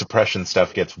voter suppression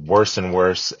stuff gets worse and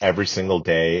worse every single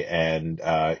day, and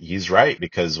he's right,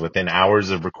 because within hours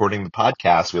of recording the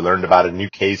podcast, we learned about a new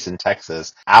case in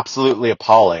Texas. Absolutely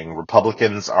appalling.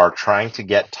 Republicans are trying to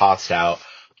get tossed out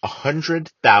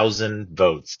 100,000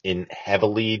 votes in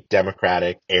heavily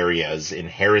Democratic areas in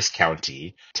Harris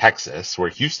County, Texas, where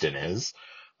Houston is.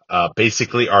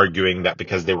 Basically arguing that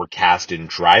because they were cast in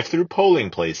drive-through polling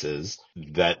places,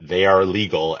 that they are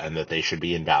illegal and that they should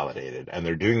be invalidated. And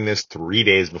they're doing this 3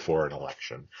 days before an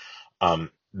election.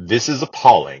 This is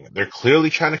appalling. They're clearly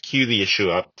trying to queue the issue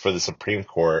up for the Supreme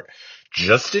Court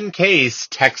just in case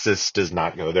Texas does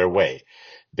not go their way.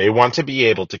 They want to be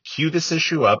able to queue this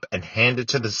issue up and hand it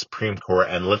to the Supreme Court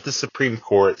and let the Supreme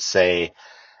Court say,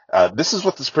 this is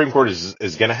what the Supreme Court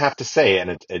is going to have to say, and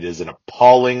it is an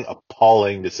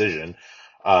appalling decision.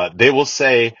 They will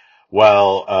say,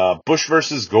 well, Bush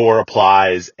versus Gore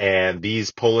applies, and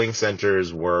these polling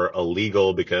centers were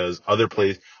illegal because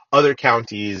other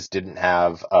counties didn't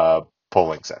have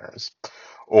polling centers.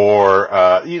 Or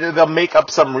they'll make up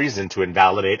some reason to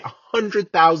invalidate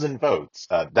 100,000 votes.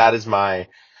 That is my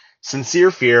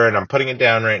sincere fear, and I'm putting it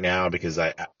down right now because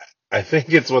I think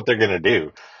it's what they're going to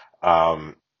do.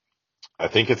 I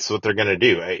think it's what they're going to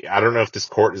do. I don't know if this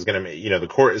court is going to make,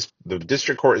 the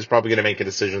district court is probably going to make a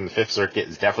decision. The Fifth Circuit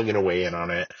is definitely going to weigh in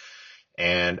on it.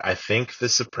 And I think the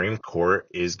Supreme Court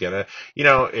is going to,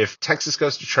 if Texas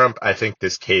goes to Trump, I think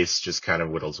this case just kind of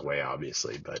whittles away,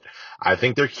 obviously. But I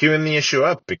think they're queuing the issue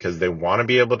up because they want to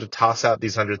be able to toss out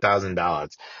these 100,000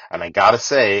 ballots. And I got to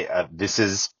say, this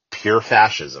is pure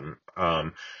fascism.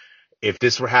 If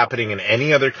this were happening in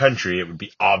any other country, it would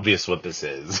be obvious what this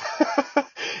is.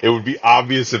 It would be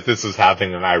obvious if this was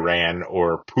happening in Iran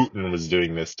or Putin was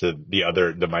doing this to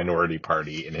the minority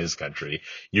party in his country.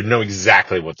 You'd know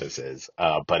exactly what this is.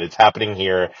 But it's happening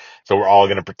here. So we're all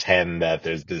going to pretend that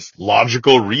there's this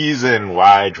logical reason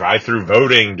why drive-through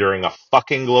voting during a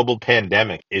fucking global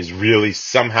pandemic is really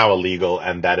somehow illegal,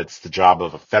 and that it's the job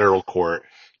of a federal court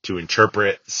to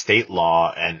interpret state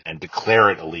law and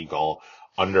declare it illegal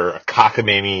under a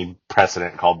cockamamie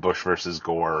precedent called Bush versus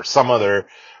Gore or some other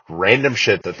random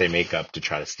shit that they make up to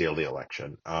try to steal the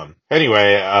election.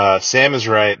 Anyway, Sam is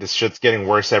right. This shit's getting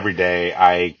worse every day.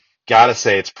 I gotta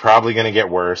say it's probably gonna get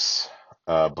worse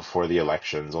before the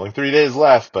elections. Only 3 days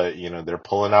left, but they're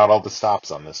pulling out all the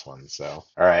stops on this one. So,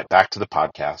 all right, back to the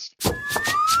podcast.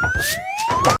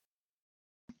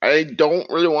 I don't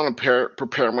really want to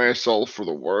prepare myself for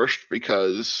the worst,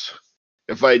 because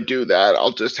if I do that,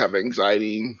 I'll just have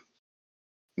anxiety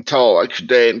until election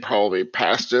day and probably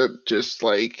past it. Just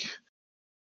like,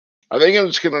 I think I'm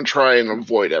just going to try and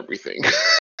avoid everything.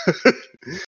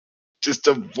 Just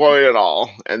avoid it all.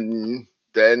 And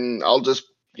then I'll just,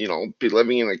 be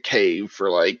living in a cave for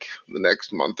like the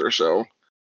next month or so.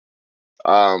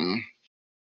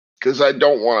 Because I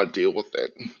don't want to deal with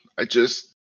it.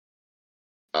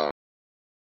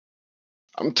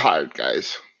 I'm tired,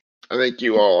 guys. I think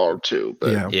you all are too.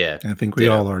 But yeah, I think we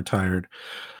all are tired.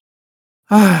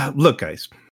 Look, guys,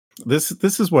 this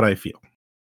is what I feel.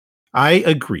 I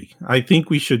agree. I think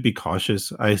we should be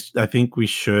cautious. I think we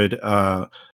should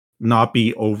not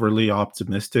be overly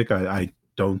optimistic. I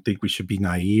don't think we should be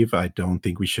naive. I don't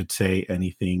think we should say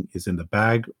anything is in the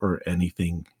bag or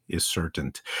anything is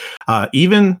certain.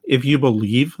 Even if you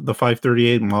believe the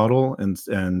 538 model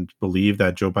and believe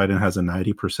that Joe Biden has a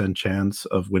 90% chance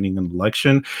of winning an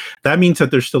election, that means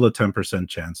that there's still a 10%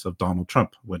 chance of Donald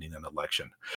Trump winning an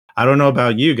election. I don't know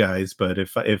about you guys, but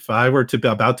if I were to be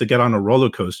about to get on a roller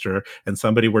coaster and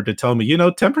somebody were to tell me,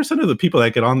 10% of the people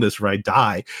that get on this ride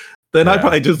die, then I'd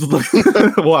probably just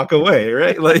walk away,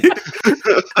 right? Like,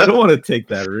 I don't want to take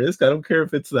that risk. I don't care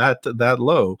if it's that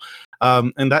low.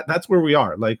 And that's where we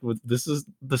are. Like,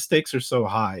 the stakes are so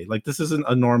high. Like, this isn't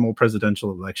a normal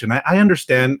presidential election. I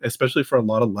understand, especially for a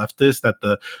lot of leftists, that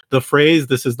the phrase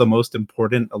 "this is the most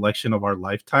important election of our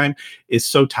lifetime" is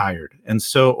so tired and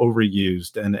so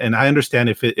overused. And I understand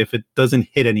if it doesn't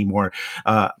hit anymore,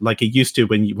 like it used to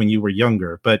when you were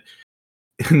younger. But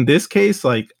in this case,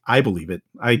 like, I believe it.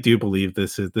 I do believe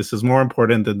this is more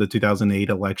important than the 2008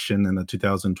 election and the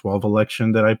 2012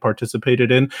 election that I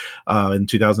participated in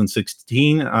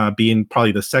 2016 being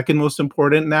probably the second most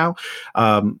important now.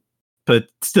 But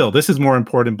still, this is more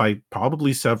important by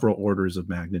probably several orders of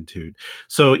magnitude.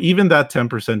 So even that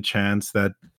 10% chance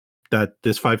that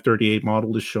this 538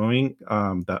 model is showing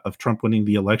that of Trump winning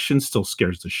the election still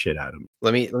scares the shit out of me.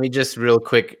 Let me just real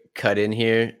quick cut in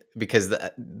here, because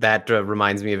that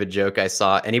reminds me of a joke I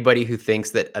saw. Anybody who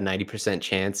thinks that a 90%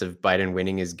 chance of Biden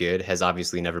winning is good has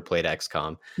obviously never played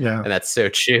XCOM. Yeah. And that's so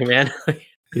true, man.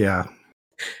 Yeah.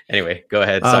 Anyway, go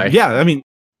ahead. Sorry. Yeah, I mean,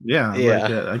 yeah. Yeah.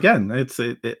 Like, again,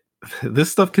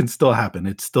 this stuff can still happen.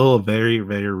 It's still a very,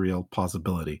 very real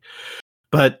possibility.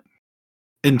 But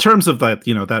in terms of that,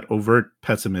 that overt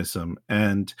pessimism,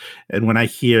 and when I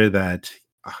hear that,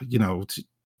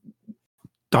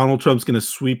 Donald Trump's going to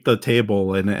sweep the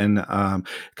table and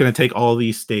going to take all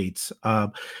these states,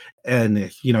 and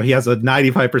he has a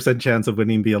 95% chance of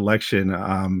winning the election,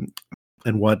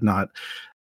 and whatnot.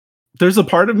 There's a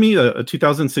part of me, a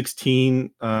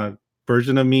 2016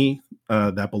 version of me,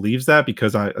 that believes that,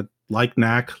 because I like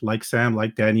Knack, like Sam,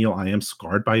 like Daniel, I am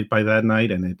scarred by that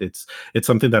night, and it's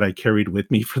something that I carried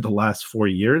with me for the last 4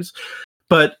 years.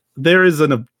 But there is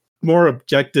more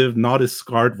objective, not as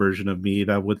scarred version of me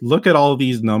that would look at all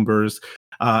these numbers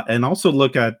and also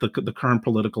look at the current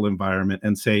political environment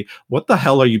and say, what the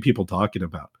hell are you people talking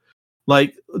about?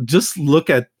 Like, just look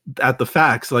at the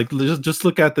facts. Like, just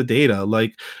look at the data.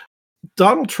 Like,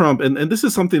 Donald Trump, and this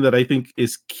is something that I think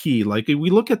is key. Like, if we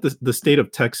look at the state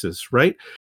of Texas, right?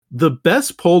 The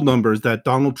best poll numbers that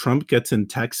Donald Trump gets in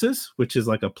Texas, which is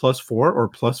like a +4 or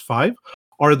 +5,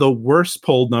 are the worst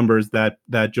poll numbers that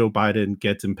Joe Biden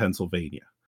gets in Pennsylvania.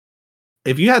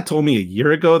 If you had told me a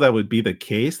year ago that would be the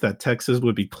case, that Texas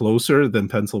would be closer than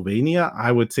Pennsylvania,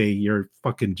 I would say you're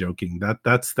fucking joking.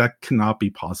 That cannot be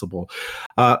possible.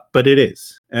 But it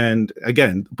is. And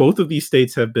again, both of these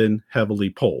states have been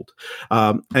heavily polled.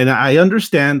 And I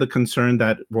understand the concern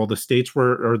that, well,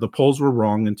 the polls were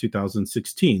wrong in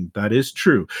 2016. That is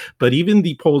true. But even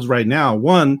the polls right now,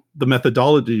 one, the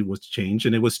methodology was changed,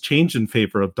 and it was changed in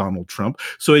favor of Donald Trump.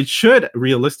 So it should,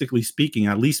 realistically speaking,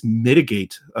 at least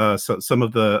mitigate some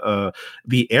of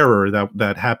the error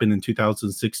that happened in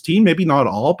 2016. Maybe not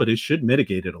all, but it should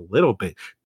mitigate it a little bit,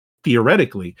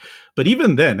 theoretically. But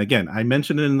even then, again, I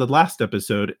mentioned it in the last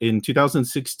episode, in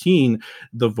 2016,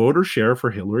 the voter share for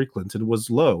Hillary Clinton was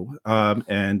low,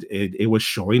 and it was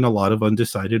showing a lot of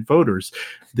undecided voters.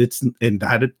 And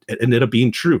that ended up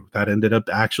being true. That ended up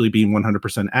actually being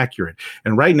 100% accurate.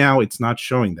 And right now, it's not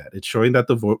showing that. It's showing that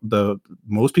the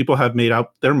most people have made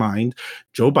up their mind.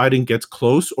 Joe Biden gets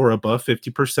close or above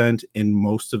 50% in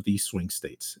most of these swing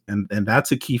states, and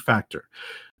that's a key factor.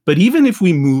 But even if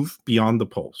we move beyond the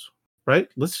polls, right?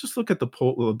 Let's just look at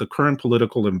the current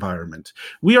political environment.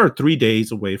 We are 3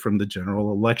 days away from the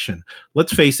general election.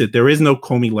 Let's face it, there is no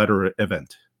Comey letter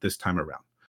event this time around.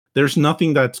 There's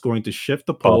nothing that's going to shift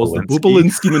the polls. The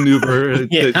Bobulinski maneuver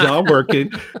is not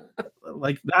working.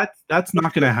 Like, that's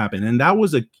not going to happen. And that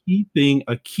was a key thing,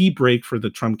 a key break for the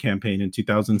Trump campaign in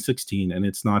 2016, and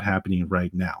it's not happening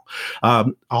right now.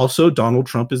 Also, Donald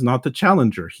Trump is not the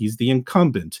challenger. He's the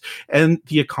incumbent. And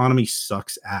the economy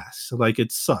sucks ass. Like,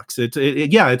 it sucks.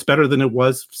 It's better than it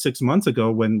was 6 months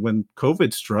ago when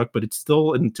COVID struck, but it's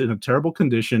still in a terrible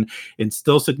condition and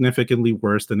still significantly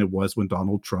worse than it was when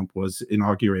Donald Trump was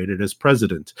inaugurated as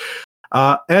president.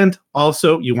 And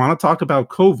also, you want to talk about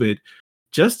COVID.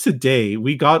 Just today,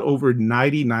 we got over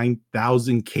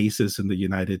 99,000 cases in the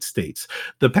United States.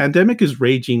 The pandemic is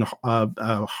raging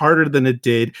harder than it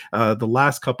did the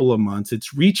last couple of months.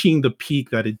 It's reaching the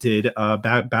peak that it did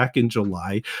back in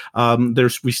July.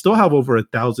 We still have over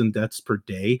 1,000 deaths per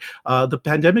day. The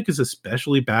pandemic is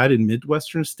especially bad in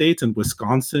Midwestern states, in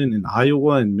Wisconsin, in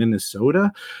Iowa, and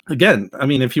Minnesota. Again, I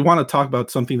mean, if you want to talk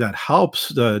about something that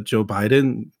helps Joe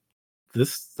Biden,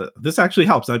 this actually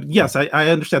helps. Yes, I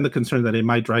understand the concern that it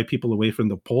might drive people away from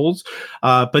the polls,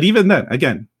 but even then,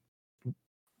 again,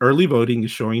 early voting is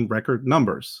showing record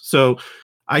numbers. So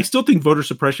I still think voter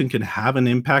suppression can have an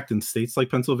impact in states like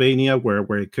Pennsylvania, where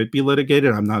it could be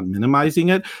litigated. I'm not minimizing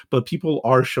it, but people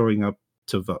are showing up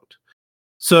to vote.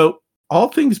 So all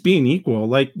things being equal,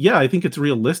 like, yeah, I think it's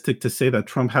realistic to say that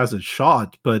Trump has a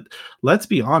shot, but let's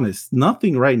be honest,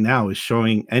 nothing right now is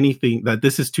showing anything that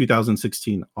this is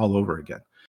 2016 all over again.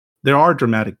 There are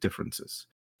dramatic differences.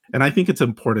 And I think it's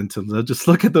important to just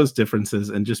look at those differences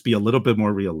and just be a little bit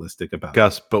more realistic about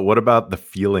Gus, but what about the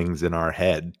feelings in our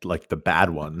head, like the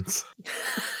bad ones?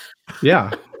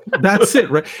 Yeah, that's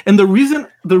it, right? And the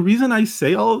reason I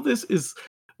say all of this is,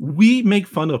 we make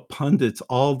fun of pundits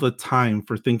all the time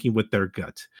for thinking with their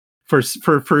gut,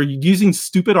 for using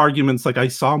stupid arguments. Like, I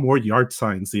saw more yard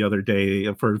signs the other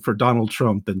day for Donald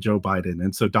Trump than Joe Biden,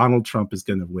 and so Donald Trump is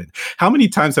going to win. How many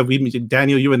times have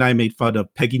Daniel, you and I made fun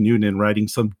of Peggy Noonan writing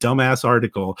some dumbass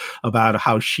article about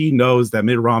how she knows that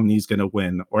Mitt Romney is going to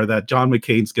win or that John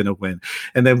McCain's going to win,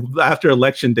 and then after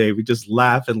election day we just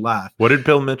laugh and laugh. What did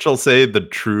Bill Mitchell say? The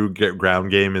true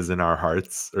ground game is in our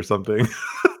hearts, or something.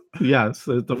 Yes,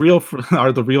 the real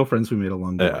friends we made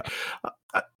along the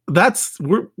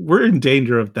way. We're in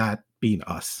danger of that being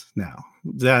us now.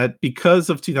 That because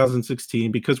of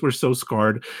 2016, because we're so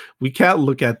scarred, we can't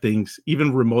look at things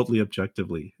even remotely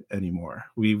objectively anymore.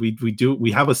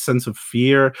 We have a sense of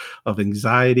fear, of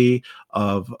anxiety,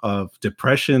 of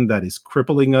depression that is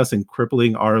crippling us and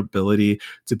crippling our ability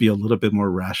to be a little bit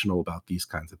more rational about these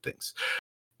kinds of things.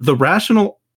 The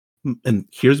rational. And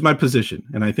here's my position,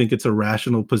 and I think it's a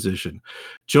rational position.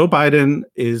 Joe Biden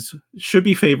should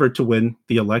be favored to win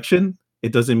the election.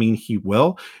 It doesn't mean he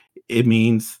will. It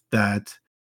means that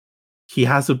he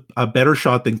has a better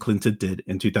shot than Clinton did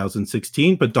in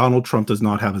 2016, but Donald Trump does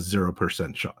not have a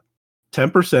 0% shot.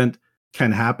 10%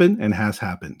 can happen and has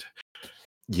happened.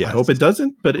 Yes. I hope it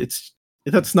doesn't, but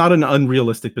that's not an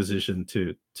unrealistic position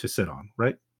to sit on,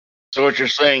 right? So what you're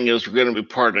saying is we're going to be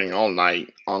partying all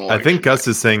night on I election think Gus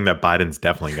night. is saying that Biden's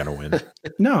definitely going to win.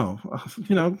 No,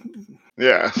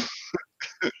 Yeah.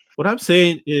 what I'm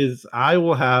saying is I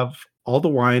will have all the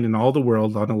wine in all the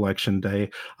world on election day,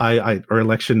 or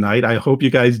election night. I hope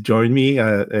you guys join me,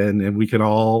 and we can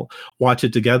all watch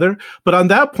it together. But on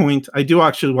that point, I do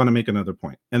actually want to make another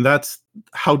point, and that's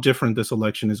how different this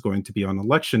election is going to be on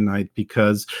election night,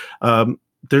 because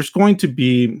there's going to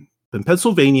be, in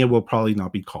Pennsylvania, will probably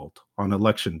not be called on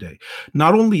election day.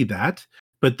 Not only that,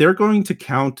 but they're going to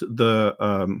count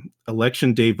the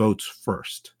election day votes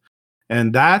first.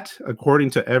 And that, according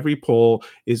to every poll,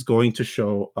 is going to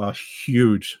show a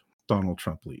huge Donald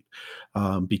Trump lead,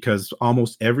 because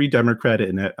almost every Democrat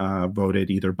in it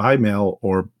voted either by mail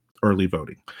or early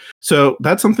voting. So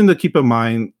that's something to keep in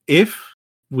mind. If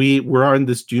we're in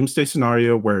this doomsday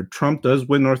scenario where Trump does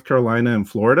win North Carolina and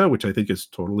Florida, which I think is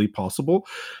totally possible,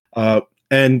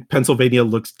 and Pennsylvania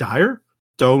looks dire,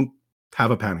 don't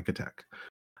have a panic attack.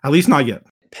 At least not yet.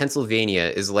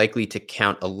 Pennsylvania is likely to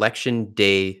count election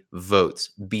day votes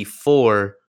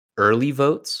before early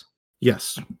votes.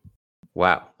 Yes.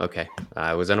 Wow. Okay.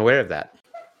 I was unaware of that.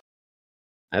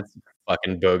 That's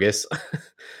fucking bogus.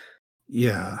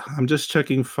 Yeah, I'm just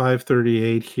checking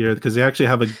 538 here because they actually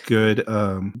have a good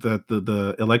that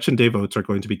the election day votes are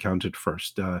going to be counted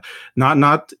first,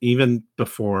 not even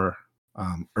before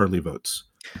early votes.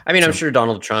 I mean, I'm So- sure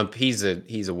Donald Trump, he's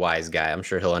a wise guy. I'm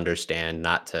sure he'll understand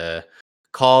not to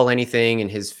call anything in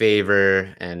his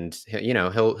favor, and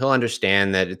he'll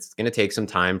understand that it's going to take some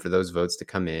time for those votes to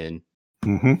come in.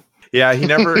 Mhm. Yeah, he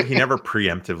never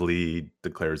preemptively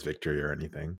declares victory or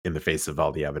anything in the face of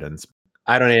all the evidence.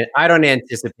 I don't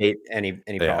anticipate any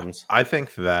Yeah, problems. I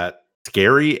think that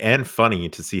scary and funny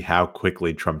to see how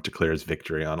quickly Trump declares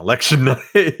victory on election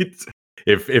night.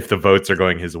 If the votes are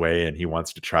going his way and he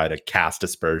wants to try to cast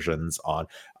aspersions on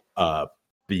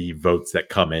the votes that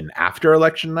come in after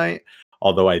election night.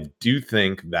 Although I do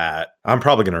think that I'm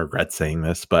probably going to regret saying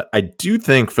this, but I do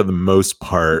think for the most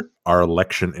part, our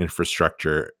election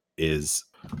infrastructure is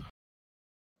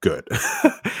good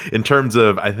in terms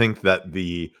of, I think that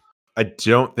I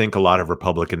don't think a lot of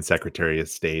Republican Secretary of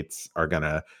States are going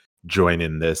to join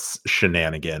in this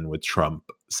shenanigan with Trump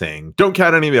saying, don't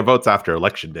count any of the votes after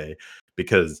election day,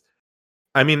 because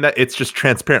I mean that it's just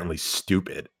transparently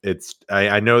stupid.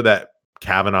 I know that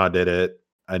Kavanaugh did it.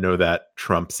 I know that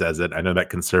Trump says it. I know that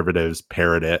conservatives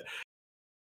parrot it.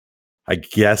 I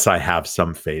guess I have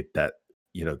some faith that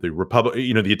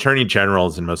the attorney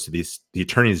generals and most of the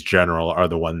attorneys general are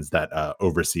the ones that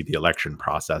oversee the election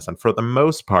process, and for the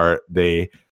most part, they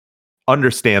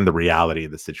understand the reality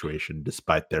of the situation,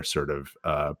 despite their sort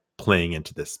of playing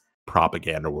into this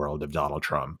propaganda world of Donald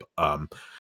Trump.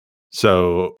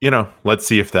 So let's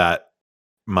see if that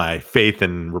my faith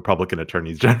in Republican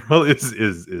attorneys general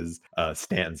is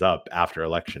stands up after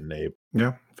election day.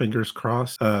 Yeah, fingers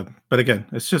crossed. But again,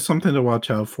 it's just something to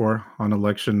watch out for on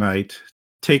election night.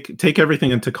 Take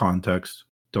everything into context.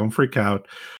 Don't freak out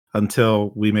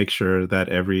until we make sure that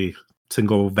every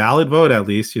single valid vote, at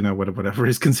least, whatever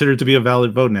is considered to be a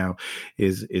valid vote now,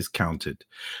 is counted,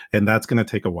 and that's going to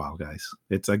take a while, guys.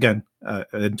 It's again,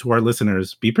 and to our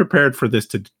listeners, be prepared for this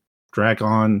to drag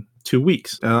on 2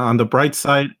 weeks. On the bright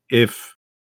side, if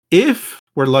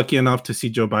we're lucky enough to see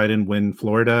Joe Biden win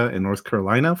Florida and North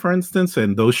Carolina, for instance,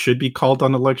 and those should be called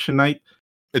on election night,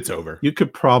 it's over. You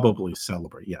could probably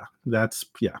celebrate. Yeah,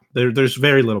 there's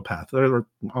very little path.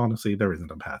 Honestly, there isn't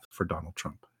a path for Donald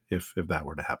Trump if that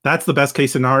were to happen. That's the best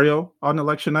case scenario on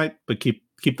election night, but keep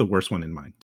the worst one in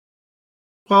mind.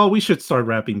 Well, we should start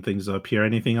wrapping things up here.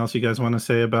 Anything else you guys want to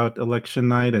say about election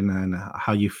night and then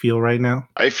how you feel right now?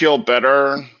 I feel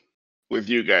better with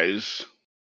you guys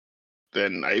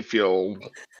than I feel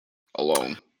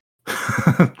alone.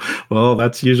 Well,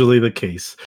 that's usually the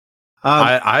case.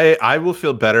 I will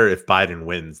feel better if Biden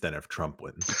wins than if Trump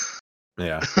wins.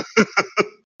 Yeah.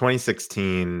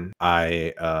 2016,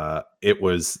 it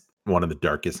was one of the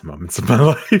darkest moments of my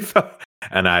life.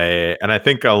 and I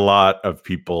think a lot of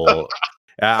people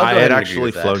I had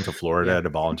actually flown to Florida to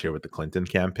volunteer with the Clinton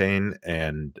campaign,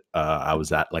 and I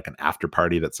was at like an after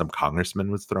party that some congressman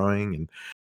was throwing, and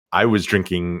I was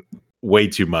drinking way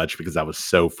too much because I was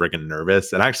so friggin'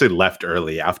 nervous, and I actually left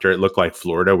early after it looked like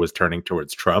Florida was turning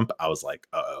towards Trump. I was like,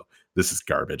 "Uh-oh, this is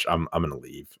garbage. I'm gonna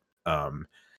leave." And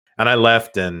I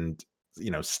left and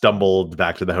stumbled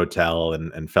back to the hotel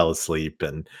and fell asleep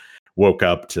and woke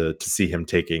up to see him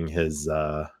taking his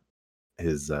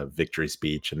victory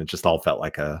speech, and it just all felt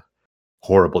like a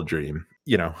horrible dream.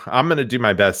 I'm gonna do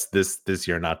my best this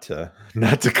year not to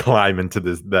climb into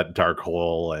that dark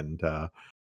hole and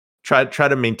try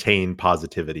to maintain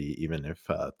positivity even if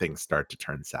things start to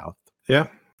turn south. Yeah,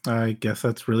 I guess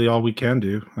that's really all we can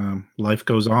do. Life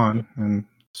goes on, and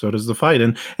so does the fight.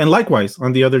 And likewise,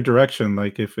 on the other direction,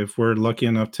 like if we're lucky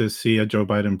enough to see a Joe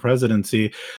Biden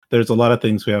presidency, there's a lot of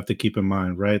things we have to keep in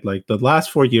mind, right? Like the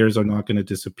last 4 years are not going to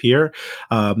disappear.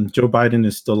 Joe Biden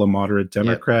is still a moderate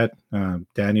Democrat.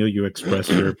 Daniel, you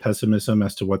expressed your pessimism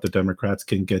as to what the Democrats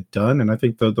can get done, and I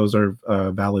think those are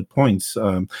valid points.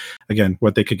 Again,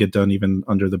 what they could get done even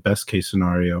under the best case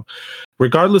scenario.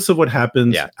 Regardless of what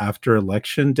happens after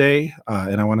Election Day,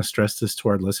 and I want to stress this to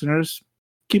our listeners,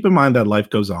 keep in mind that life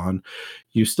goes on.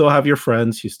 You still have your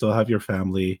friends, you still have your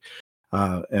family,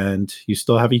 and you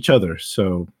still have each other.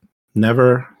 So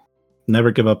never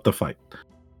give up the fight.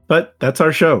 But that's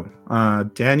our show.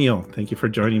 Daniel, thank you for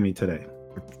joining me today.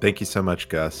 Thank you so much,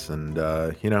 Gus. And,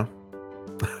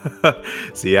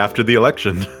 see you after the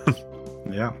election.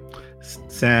 Yeah.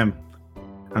 Sam,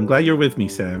 I'm glad you're with me,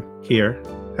 Sam, here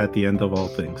at the end of all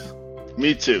things.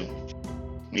 Me too.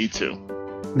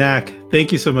 Knack,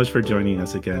 thank you so much for joining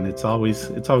us again. It's always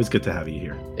good to have you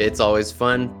here. It's always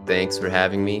fun. Thanks for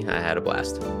having me. I had a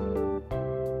blast.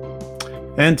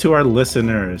 And to our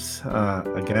listeners,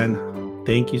 again,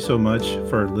 thank you so much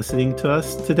for listening to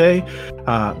us today.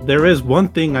 There is one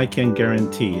thing I can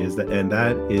guarantee and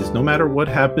that is no matter what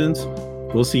happens,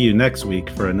 we'll see you next week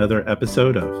for another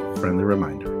episode of Friendly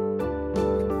Reminder.